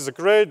 oh, this is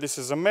great, this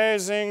is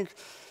amazing.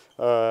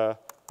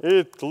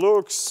 It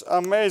looks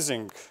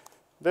amazing.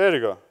 There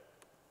you go.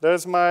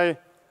 There's my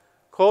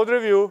code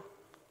review,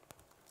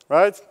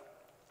 right?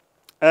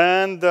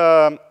 And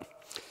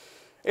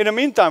in the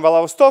meantime, while I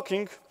was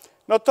talking,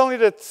 not only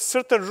that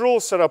certain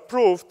rules are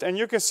approved, and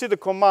you can see the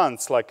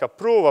commands like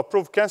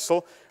approve,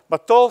 cancel,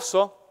 but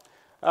also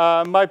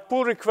my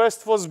pull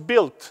request was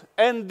built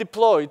and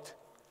deployed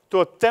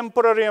to a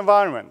temporary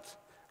environment,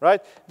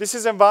 right? This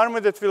is an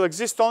environment that will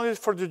exist only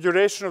for the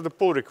duration of the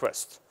pull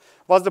request.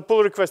 Once the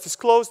pull request is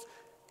closed,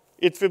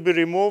 it will be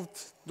removed,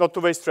 not to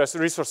waste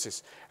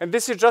resources. And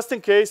this is just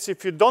in case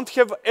if you don't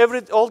have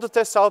all the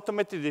tests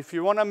automated, if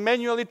you want to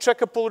manually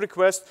check a pull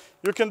request,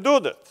 you can do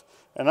that.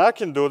 And I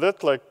can do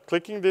that, like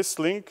clicking this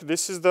link.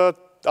 This is the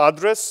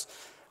address.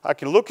 I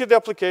can look at the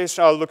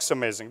application. Oh, it looks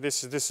amazing.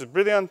 This is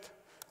brilliant.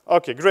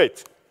 OK,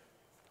 great.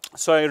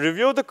 So I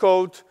review the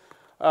code,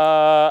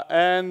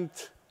 and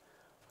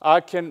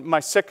my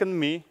second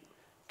me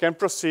can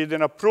proceed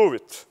and approve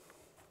it,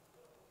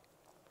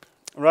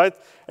 right?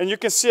 And you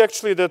can see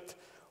actually that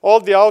all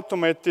the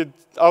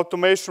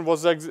automation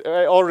was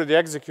already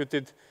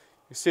executed.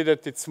 You see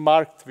that it's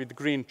marked with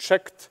green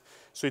checked.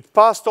 So it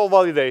passed all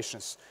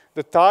validations.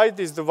 The tide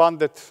is the one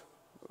that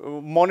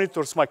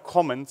monitors my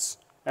comments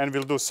and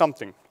will do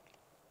something.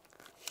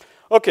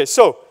 OK,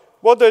 so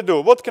what do I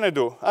do? What can I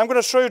do? I'm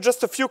going to show you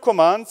just a few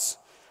commands.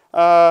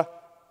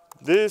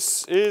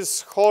 This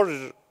is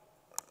horrible.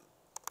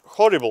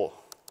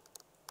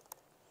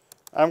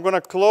 I'm going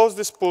to close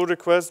this pull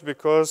request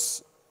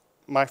because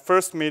my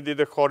first me did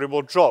a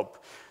horrible job.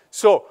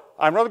 So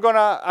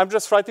I'm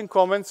just writing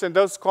comments, and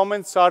those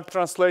comments are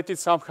translated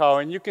somehow.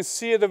 And you can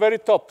see at the very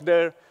top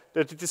there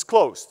that it is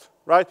closed,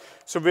 right?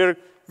 So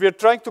we're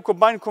trying to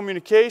combine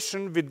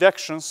communication with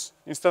actions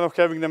instead of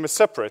having them as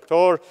separate.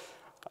 Or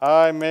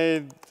I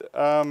made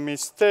a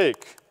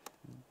mistake.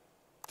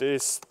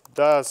 This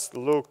does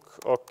look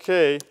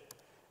OK,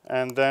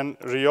 and then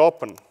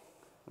reopen,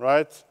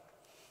 right?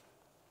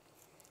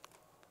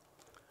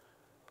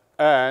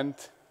 And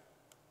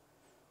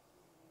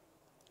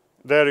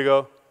there you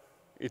go.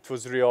 It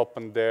was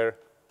reopened there.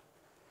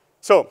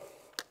 So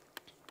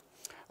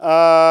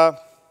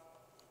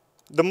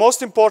the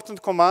most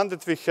important command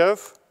that we have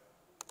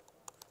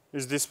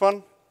is this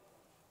one.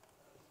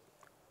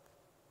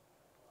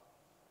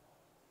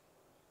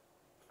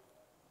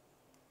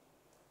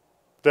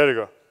 There you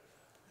go.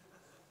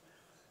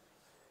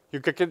 You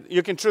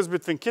can choose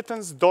between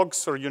kittens,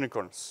 dogs, or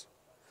unicorns.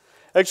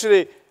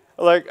 Actually,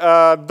 like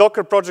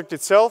Docker project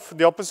itself,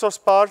 the open source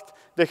part,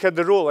 they had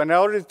the rule. And I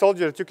already told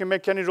you that you can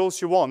make any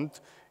rules you want.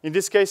 In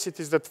this case, it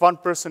is that one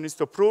person needs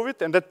to approve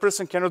it, and that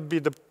person cannot be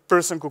the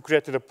person who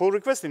created the pull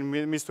request. It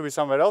needs to be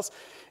somewhere else.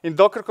 In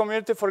Docker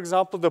community, for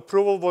example, the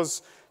approval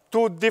was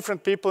 2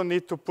 different people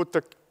need to put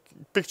a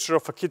picture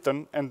of a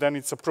kitten, and then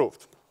it's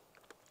approved.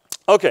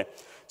 OK,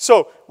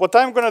 so what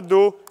I'm going to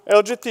do,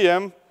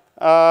 LGTM,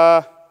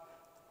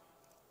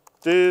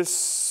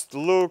 this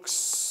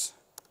looks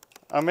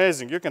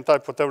amazing. You can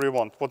type whatever you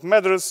want. What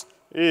matters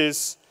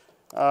is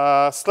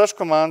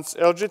 /commands.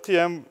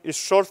 LGTM is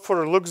short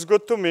for looks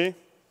good to me.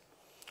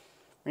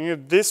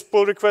 Meaning this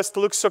pull request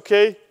looks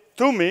OK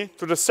to me,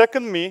 to the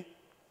second me.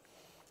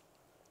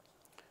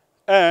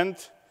 And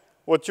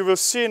what you will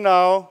see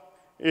now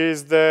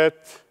is that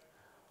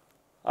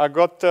I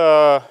got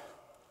a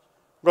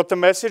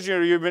message.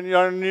 You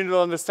need to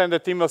understand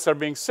that emails are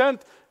being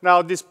sent.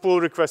 Now this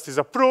pull request is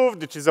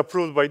approved. It is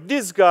approved by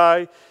this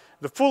guy.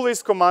 The full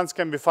list commands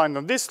can be found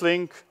on this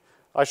link.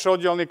 I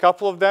showed you only a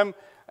couple of them.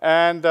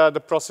 And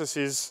the process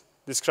is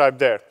described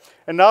there.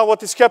 And now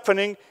what is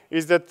happening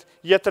is that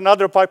yet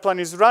another pipeline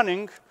is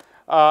running,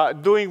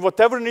 doing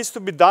whatever needs to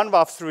be done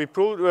after we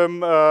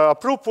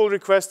approve pull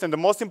request. And the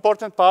most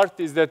important part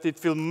is that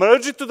it will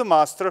merge it to the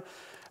master.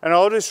 And I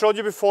already showed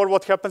you before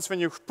what happens when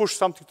you push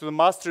something to the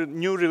master.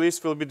 New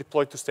release will be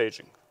deployed to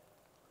staging.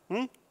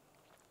 And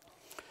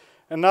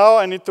now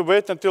I need to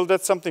wait until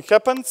that something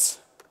happens.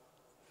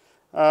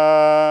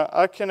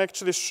 I can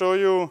actually show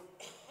you.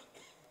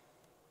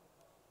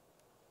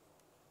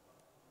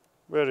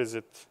 Where is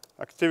it?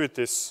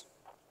 Activities.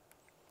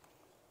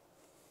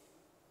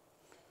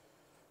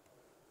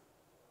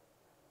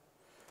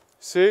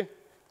 See,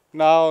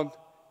 now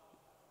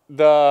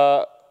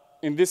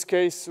in this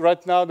case,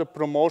 right now the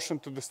promotion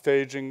to the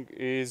staging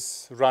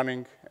is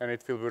running, and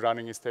it will be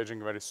running in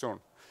staging very soon.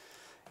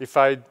 If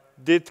I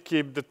did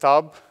keep the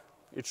tab,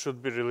 it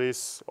should be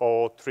release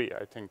 03,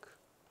 I think.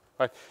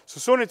 Right? So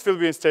soon it will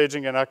be in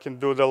staging, and I can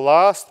do the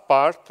last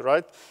part,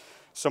 right?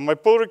 So my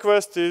pull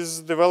request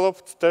is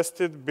developed,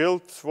 tested,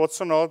 built, what's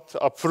or not,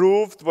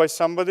 approved by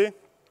somebody.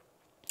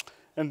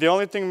 And the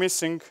only thing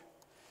missing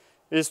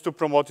is to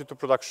promote it to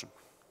production.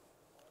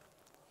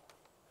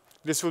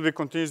 This will be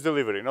continuous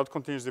delivery, not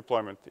continuous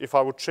deployment. If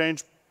I would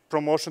change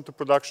promotion to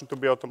production to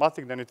be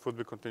automatic, then it would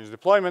be continuous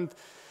deployment.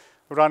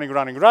 Running,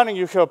 running, running.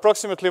 You have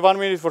approximately 1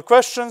 minute for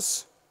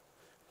questions.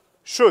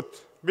 Shoot,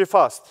 be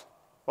fast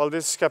while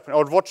this is happening.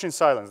 Or watch in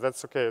silence,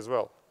 that's OK as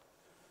well.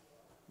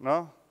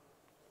 No?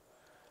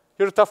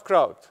 You're a tough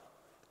crowd.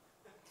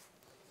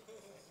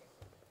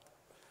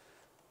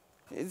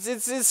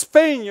 It's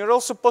Spain. You're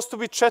all supposed to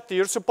be chatty.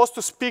 You're supposed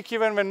to speak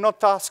even when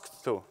not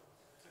asked to.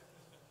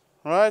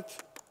 Right?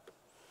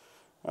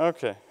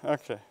 OK,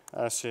 OK.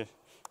 I see.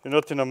 You're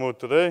not in a mood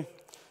today.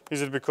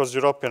 Is it because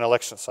European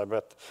elections, I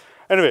bet?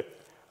 Anyway,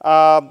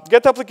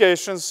 get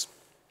applications.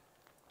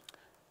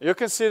 You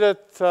can see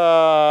that,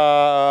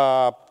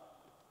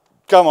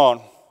 come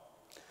on.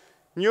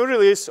 New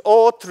release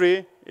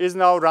 03 is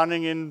now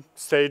running in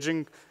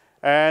staging.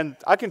 And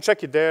I can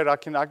check it there. I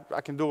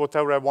can do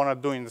whatever I want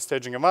to do in the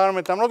staging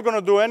environment. I'm not going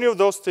to do any of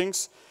those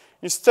things.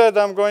 Instead,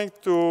 I'm going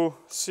to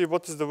see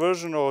what is the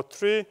version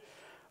 03.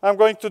 I'm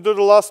going to do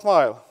the last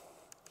mile.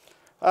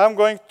 I'm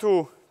going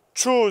to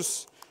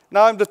choose.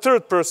 Now I'm the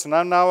third person.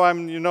 I'm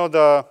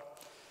the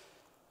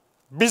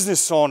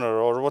business owner,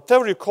 or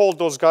whatever you call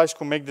those guys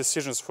who make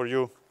decisions for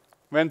you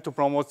when to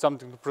promote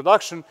something to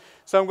production.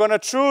 So I'm going to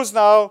choose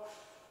now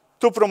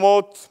to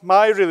promote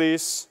my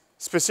release,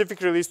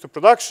 specific release to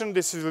production.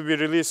 This will be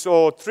release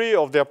 03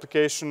 of the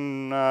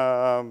application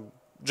JX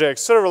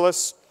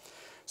Serverless.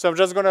 So I'm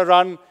just going to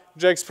run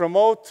JX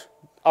promote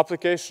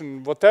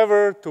application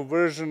whatever to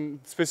version,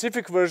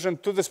 specific version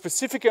to the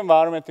specific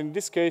environment. In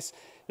this case,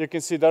 you can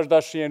see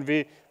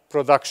 --env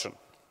production.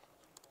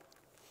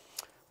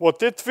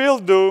 What it will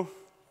do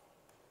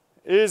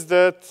is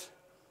that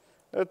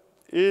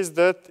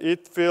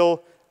it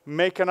will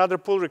make another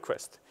pull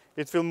request.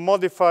 It will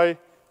modify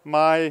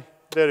my,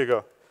 there you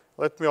go.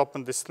 Let me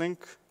open this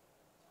link.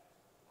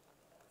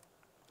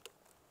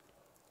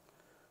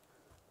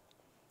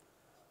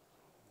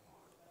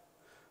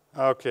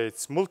 Okay,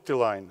 it's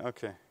multi-line.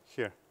 Okay,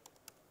 here.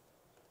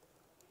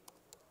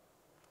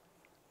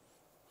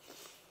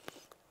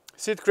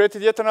 See, it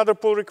created yet another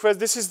pull request.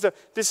 This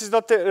is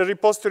not a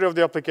repository of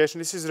the application.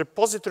 This is a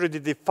repository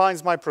that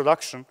defines my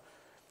production.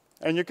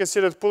 And you can see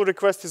that pull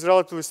request is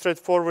relatively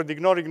straightforward.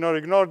 Ignore, ignore,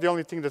 ignore. The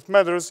only thing that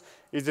matters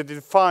is that it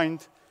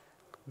defined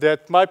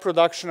that my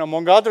production,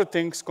 among other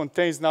things,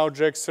 contains now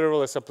JX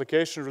Serverless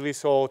application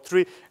release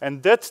 03,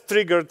 and that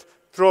triggered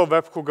through a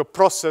webhook a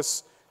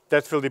process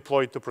that will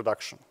deploy to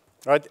production.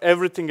 Right?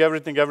 Everything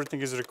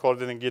is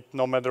recorded in Git,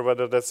 no matter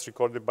whether that's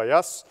recorded by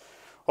us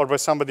or by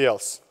somebody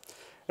else.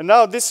 And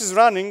now this is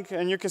running,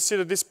 and you can see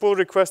that this pull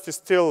request is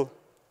still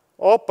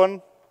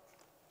open.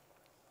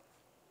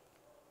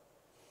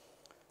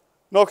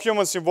 No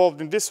humans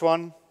involved in this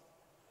one.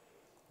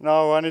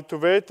 Now I need to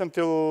wait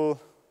until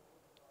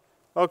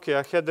OK,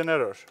 I had an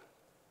error.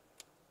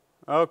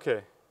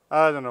 OK,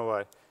 I don't know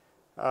why.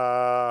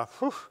 I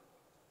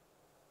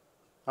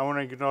want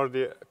to ignore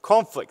the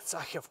conflicts.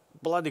 I have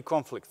bloody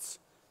conflicts.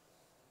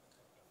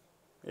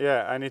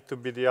 Yeah, I need to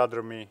be the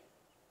other me.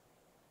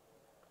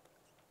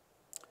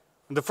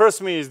 The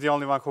first me is the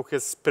only one who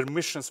has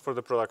permissions for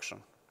the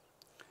production.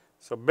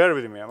 So bear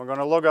with me. I'm going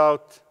to log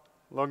out,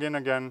 log in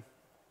again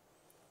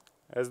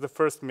as the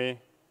first me.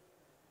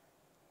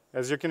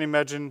 As you can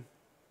imagine,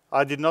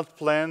 I did not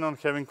plan on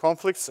having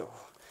conflicts,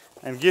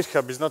 and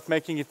GitHub is not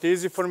making it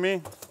easy for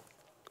me.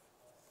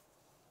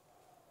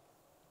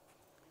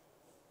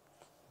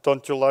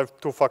 Don't you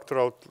like two-factor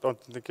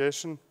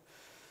authentication?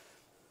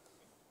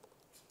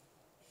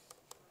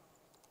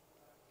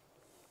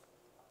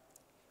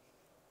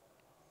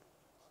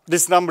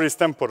 This number is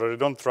temporary.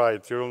 Don't try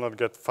it. You will not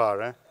get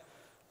far. Eh?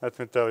 Let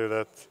me tell you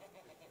that.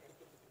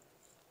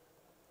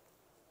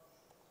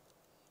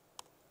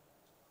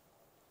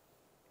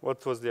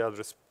 What was the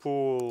address?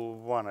 Pool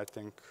 1, I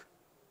think.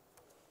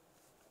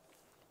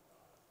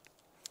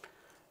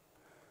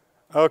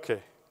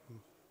 OK.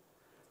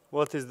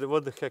 What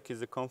the heck is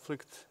the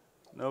conflict?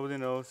 Nobody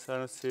knows. I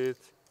don't see it.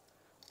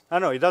 Ah,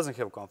 no, it doesn't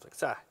have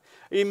conflicts.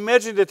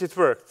 Imagine that it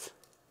worked.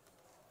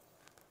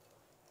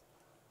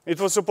 It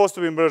was supposed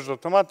to be merged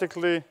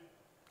automatically.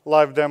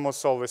 Live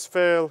demos always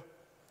fail.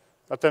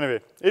 But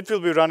anyway, it will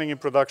be running in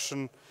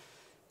production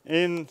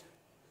in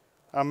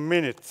a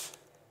minute.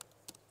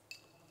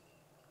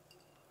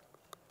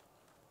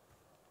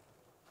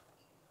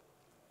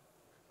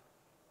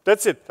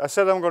 That's it. I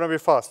said I'm going to be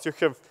fast.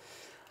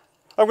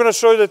 I'm going to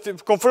show you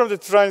that, confirm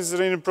that it runs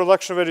in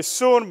production very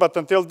soon. But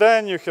until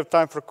then, you have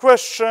time for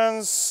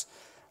questions.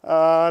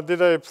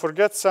 Did I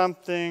forget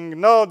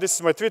something? No, this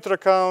is my Twitter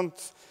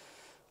account.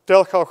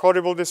 Tell how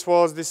horrible this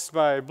was. This is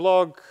my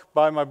blog.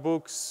 Buy my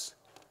books.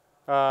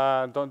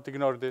 Don't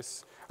ignore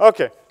this.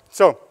 OK,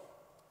 so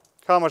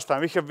how much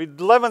time? We have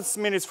 11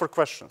 minutes for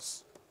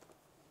questions.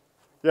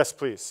 Yes,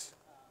 please.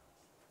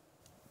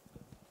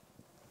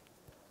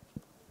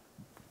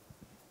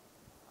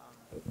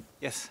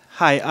 Yes.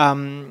 Hi.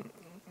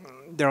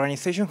 The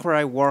organization where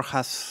I work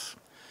has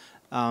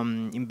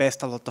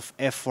invested a lot of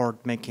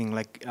effort making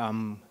like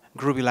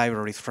Groovy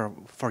libraries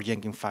for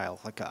Jenkins file,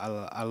 like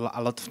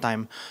a lot of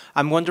time.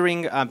 I'm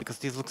wondering, because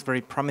this looks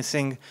very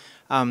promising,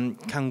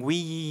 can we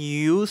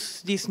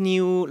use this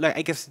new, like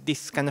I guess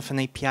this kind of an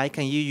API?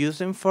 Can you use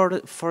them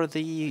for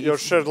the your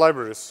shared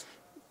libraries?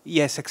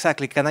 Yes,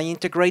 exactly. Can I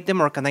integrate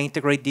them, or can I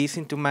integrate this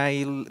into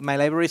my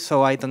library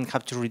so I don't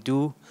have to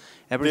redo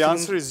everything? The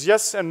answer is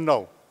yes and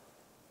no.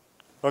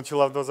 Don't you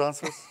love those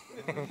answers?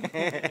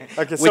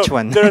 Okay, Which so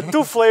one? There are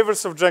two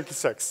flavors of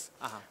Jenkins X.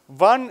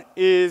 One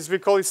is, we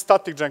call it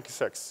static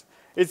Jenkins X.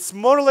 It's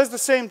more or less the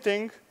same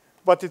thing,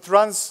 but it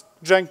runs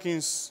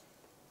Jenkins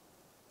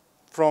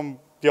from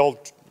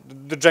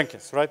the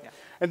Jenkins, right? Yeah.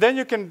 And then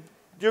you can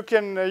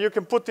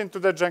put into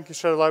that Jenkins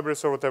shared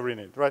libraries or whatever you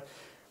need, right?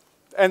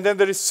 And then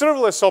there is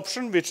serverless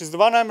option, which is the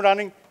one I'm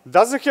running,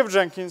 doesn't have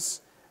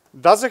Jenkins,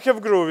 doesn't have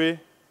Groovy,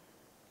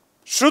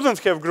 shouldn't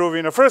have Groovy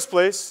in the first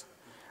place.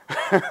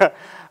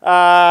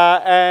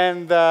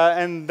 And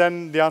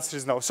then the answer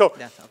is no. So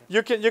yeah,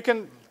 okay.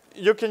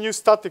 you can use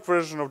static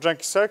version of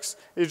Jenkins X.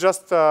 It's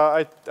just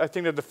I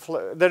think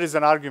that there is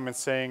an argument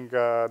saying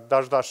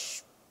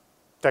 --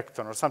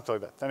 tecton or something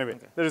like that. Anyway,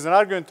 okay. There is an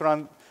argument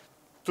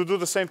to do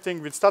the same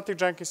thing with static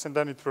Jenkins, and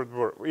then it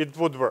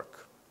would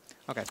work.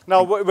 Okay.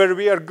 Now where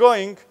we are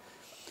going,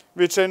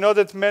 which I know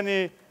that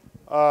many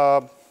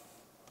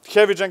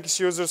heavy Jenkins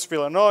users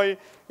will annoy,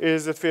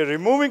 is that we are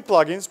removing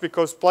plugins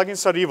because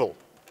plugins are evil.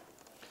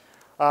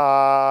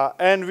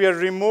 And we are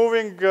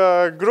removing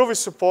Groovy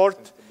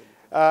support.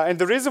 And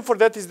the reason for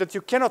that is that you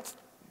cannot,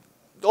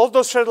 all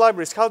those shared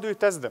libraries, how do you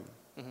test them?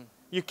 Mm-hmm.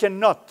 You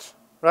cannot,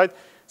 right?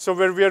 So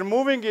where we are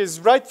moving is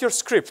write your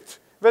script.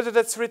 Whether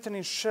that's written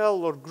in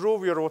Shell or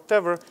Groovy or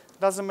whatever,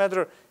 doesn't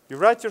matter. You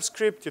write your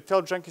script, you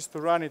tell Jenkins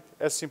to run it,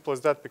 as simple as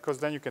that, because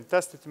then you can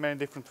test it in many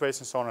different ways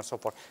and so on and so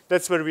forth.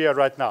 That's where we are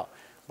right now.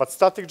 But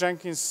static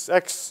Jenkins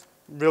X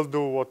will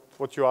do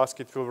what you ask.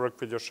 It will work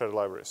with your shared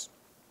libraries.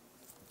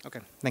 OK,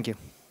 thank you.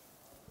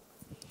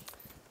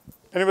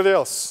 Anybody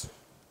else?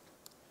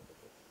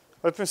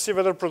 Let me see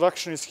whether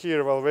production is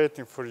here while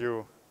waiting for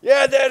you.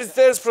 Yeah,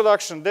 there's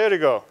production. There you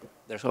go.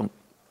 There's one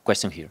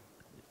question here.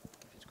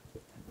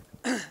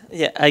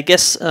 Yeah, I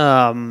guess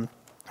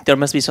there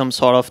must be some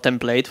sort of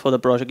template for the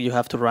project you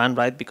have to run,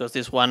 right? Because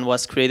this one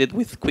was created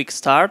with quick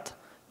start.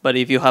 But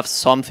if you have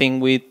something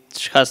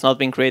which has not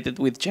been created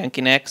with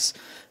Jenkins X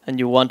and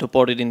you want to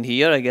port it in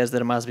here, I guess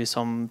there must be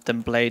some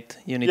template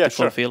you need to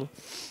fulfill.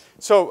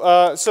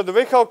 So, so the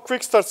way how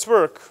quick starts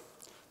work,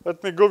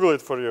 let me Google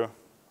it for you.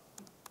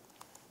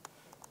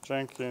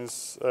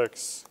 Jenkins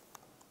X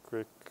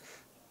quick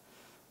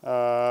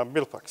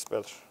build packs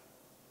better.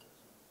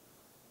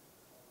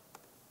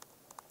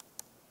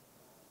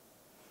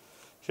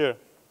 Here.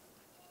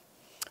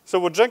 So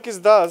what Jenkins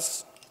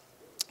does,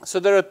 so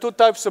there are two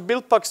types of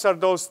build packs, are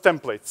those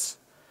templates.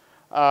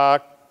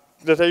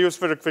 that I use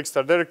for the quick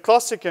start. There are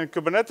classic and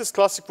Kubernetes.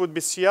 Classic would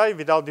be CI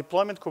without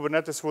deployment.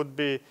 Kubernetes would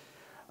be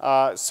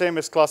same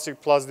as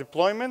classic plus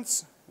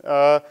deployments.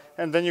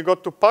 And then you go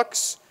to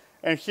PAX,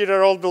 and here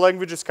are all the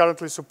languages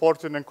currently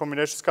supported and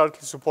combinations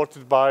currently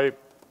supported by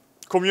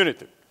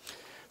community.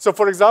 So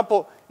for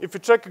example, if you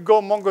check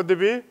Go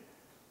MongoDB,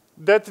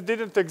 that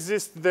didn't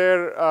exist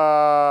there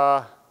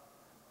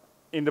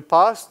in the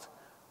past.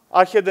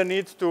 I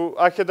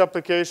had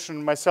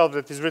application myself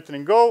that is written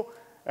in Go,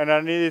 and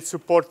I needed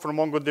support for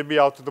MongoDB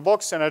out of the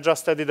box, and I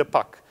just added a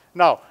pack.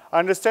 Now, I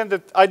understand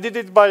that I did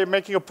it by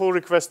making a pull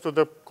request to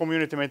the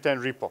community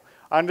maintained repo.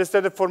 I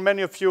understand that for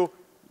many of you,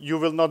 you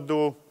will not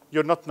do,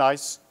 you're not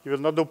nice, you will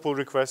not do pull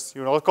requests,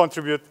 you will not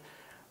contribute.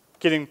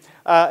 Kidding.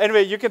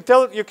 Anyway, you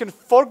can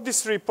fork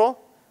this repo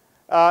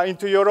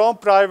into your own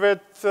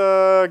private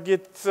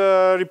Git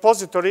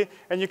repository,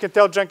 and you can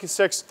tell Jenkins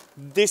X,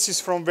 this is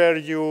from where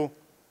you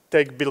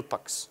take build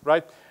packs,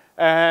 right?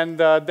 And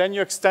then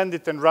you extend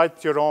it and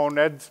write your own,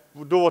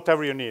 do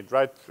whatever you need,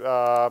 right?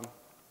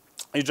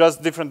 It's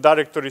just different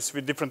directories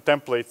with different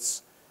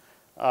templates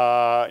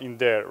in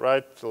there,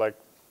 right? Like,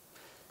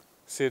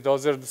 see,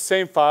 those are the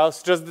same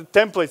files, just the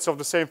templates of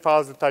the same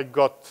files that I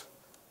got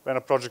when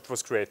a project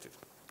was created.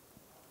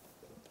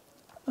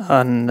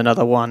 And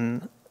another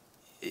one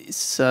is,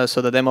 so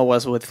the demo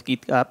was with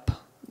GitHub.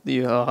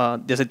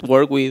 Does it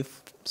work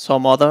with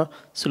some other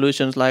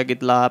solutions like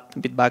GitLab,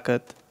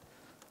 Bitbucket,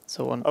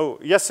 so on? Oh,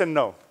 yes and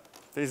no.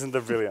 Isn't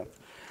that brilliant?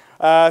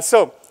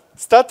 So,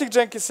 static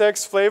Jenkins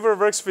X flavor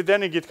works with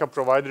any GitHub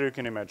provider you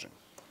can imagine.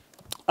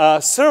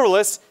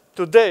 Serverless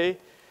today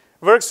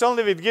works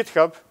only with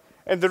GitHub,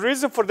 and the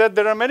reason for that,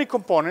 there are many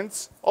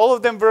components. All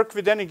of them work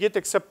with any Git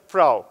except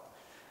Prow,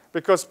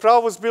 because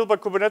Prow was built by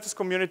Kubernetes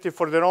community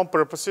for their own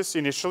purposes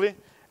initially,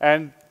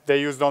 and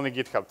they used only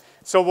GitHub.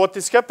 So what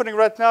is happening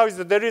right now is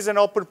that there is an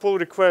open pull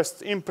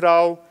request in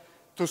Prow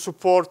to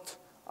support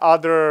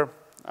other,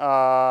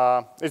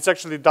 it's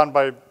actually done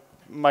by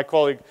my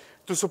colleague,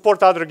 to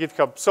support other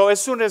GitHub. So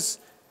as soon as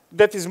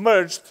that is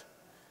merged,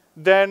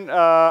 then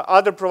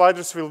other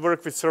providers will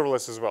work with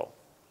serverless as well.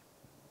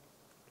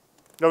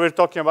 Now we're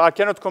talking about, I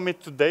cannot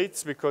commit to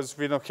dates because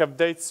we don't have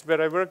dates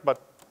where I work, but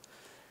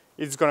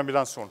it's going to be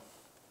done soon.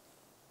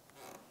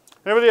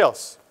 Anybody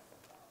else?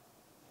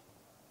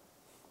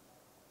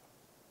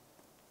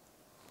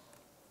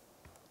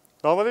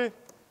 Nobody?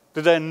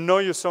 Did I annoy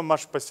you so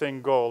much by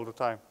saying go all the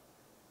time?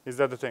 Is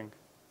that the thing?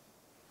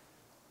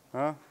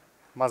 Huh?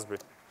 Must be.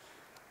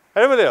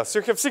 Anybody else?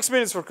 You have 6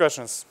 minutes for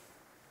questions.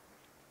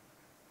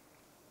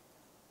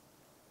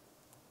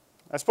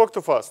 I spoke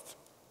too fast.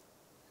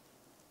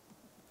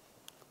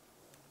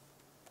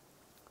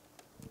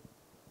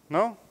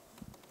 No?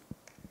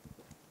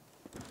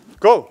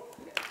 Go.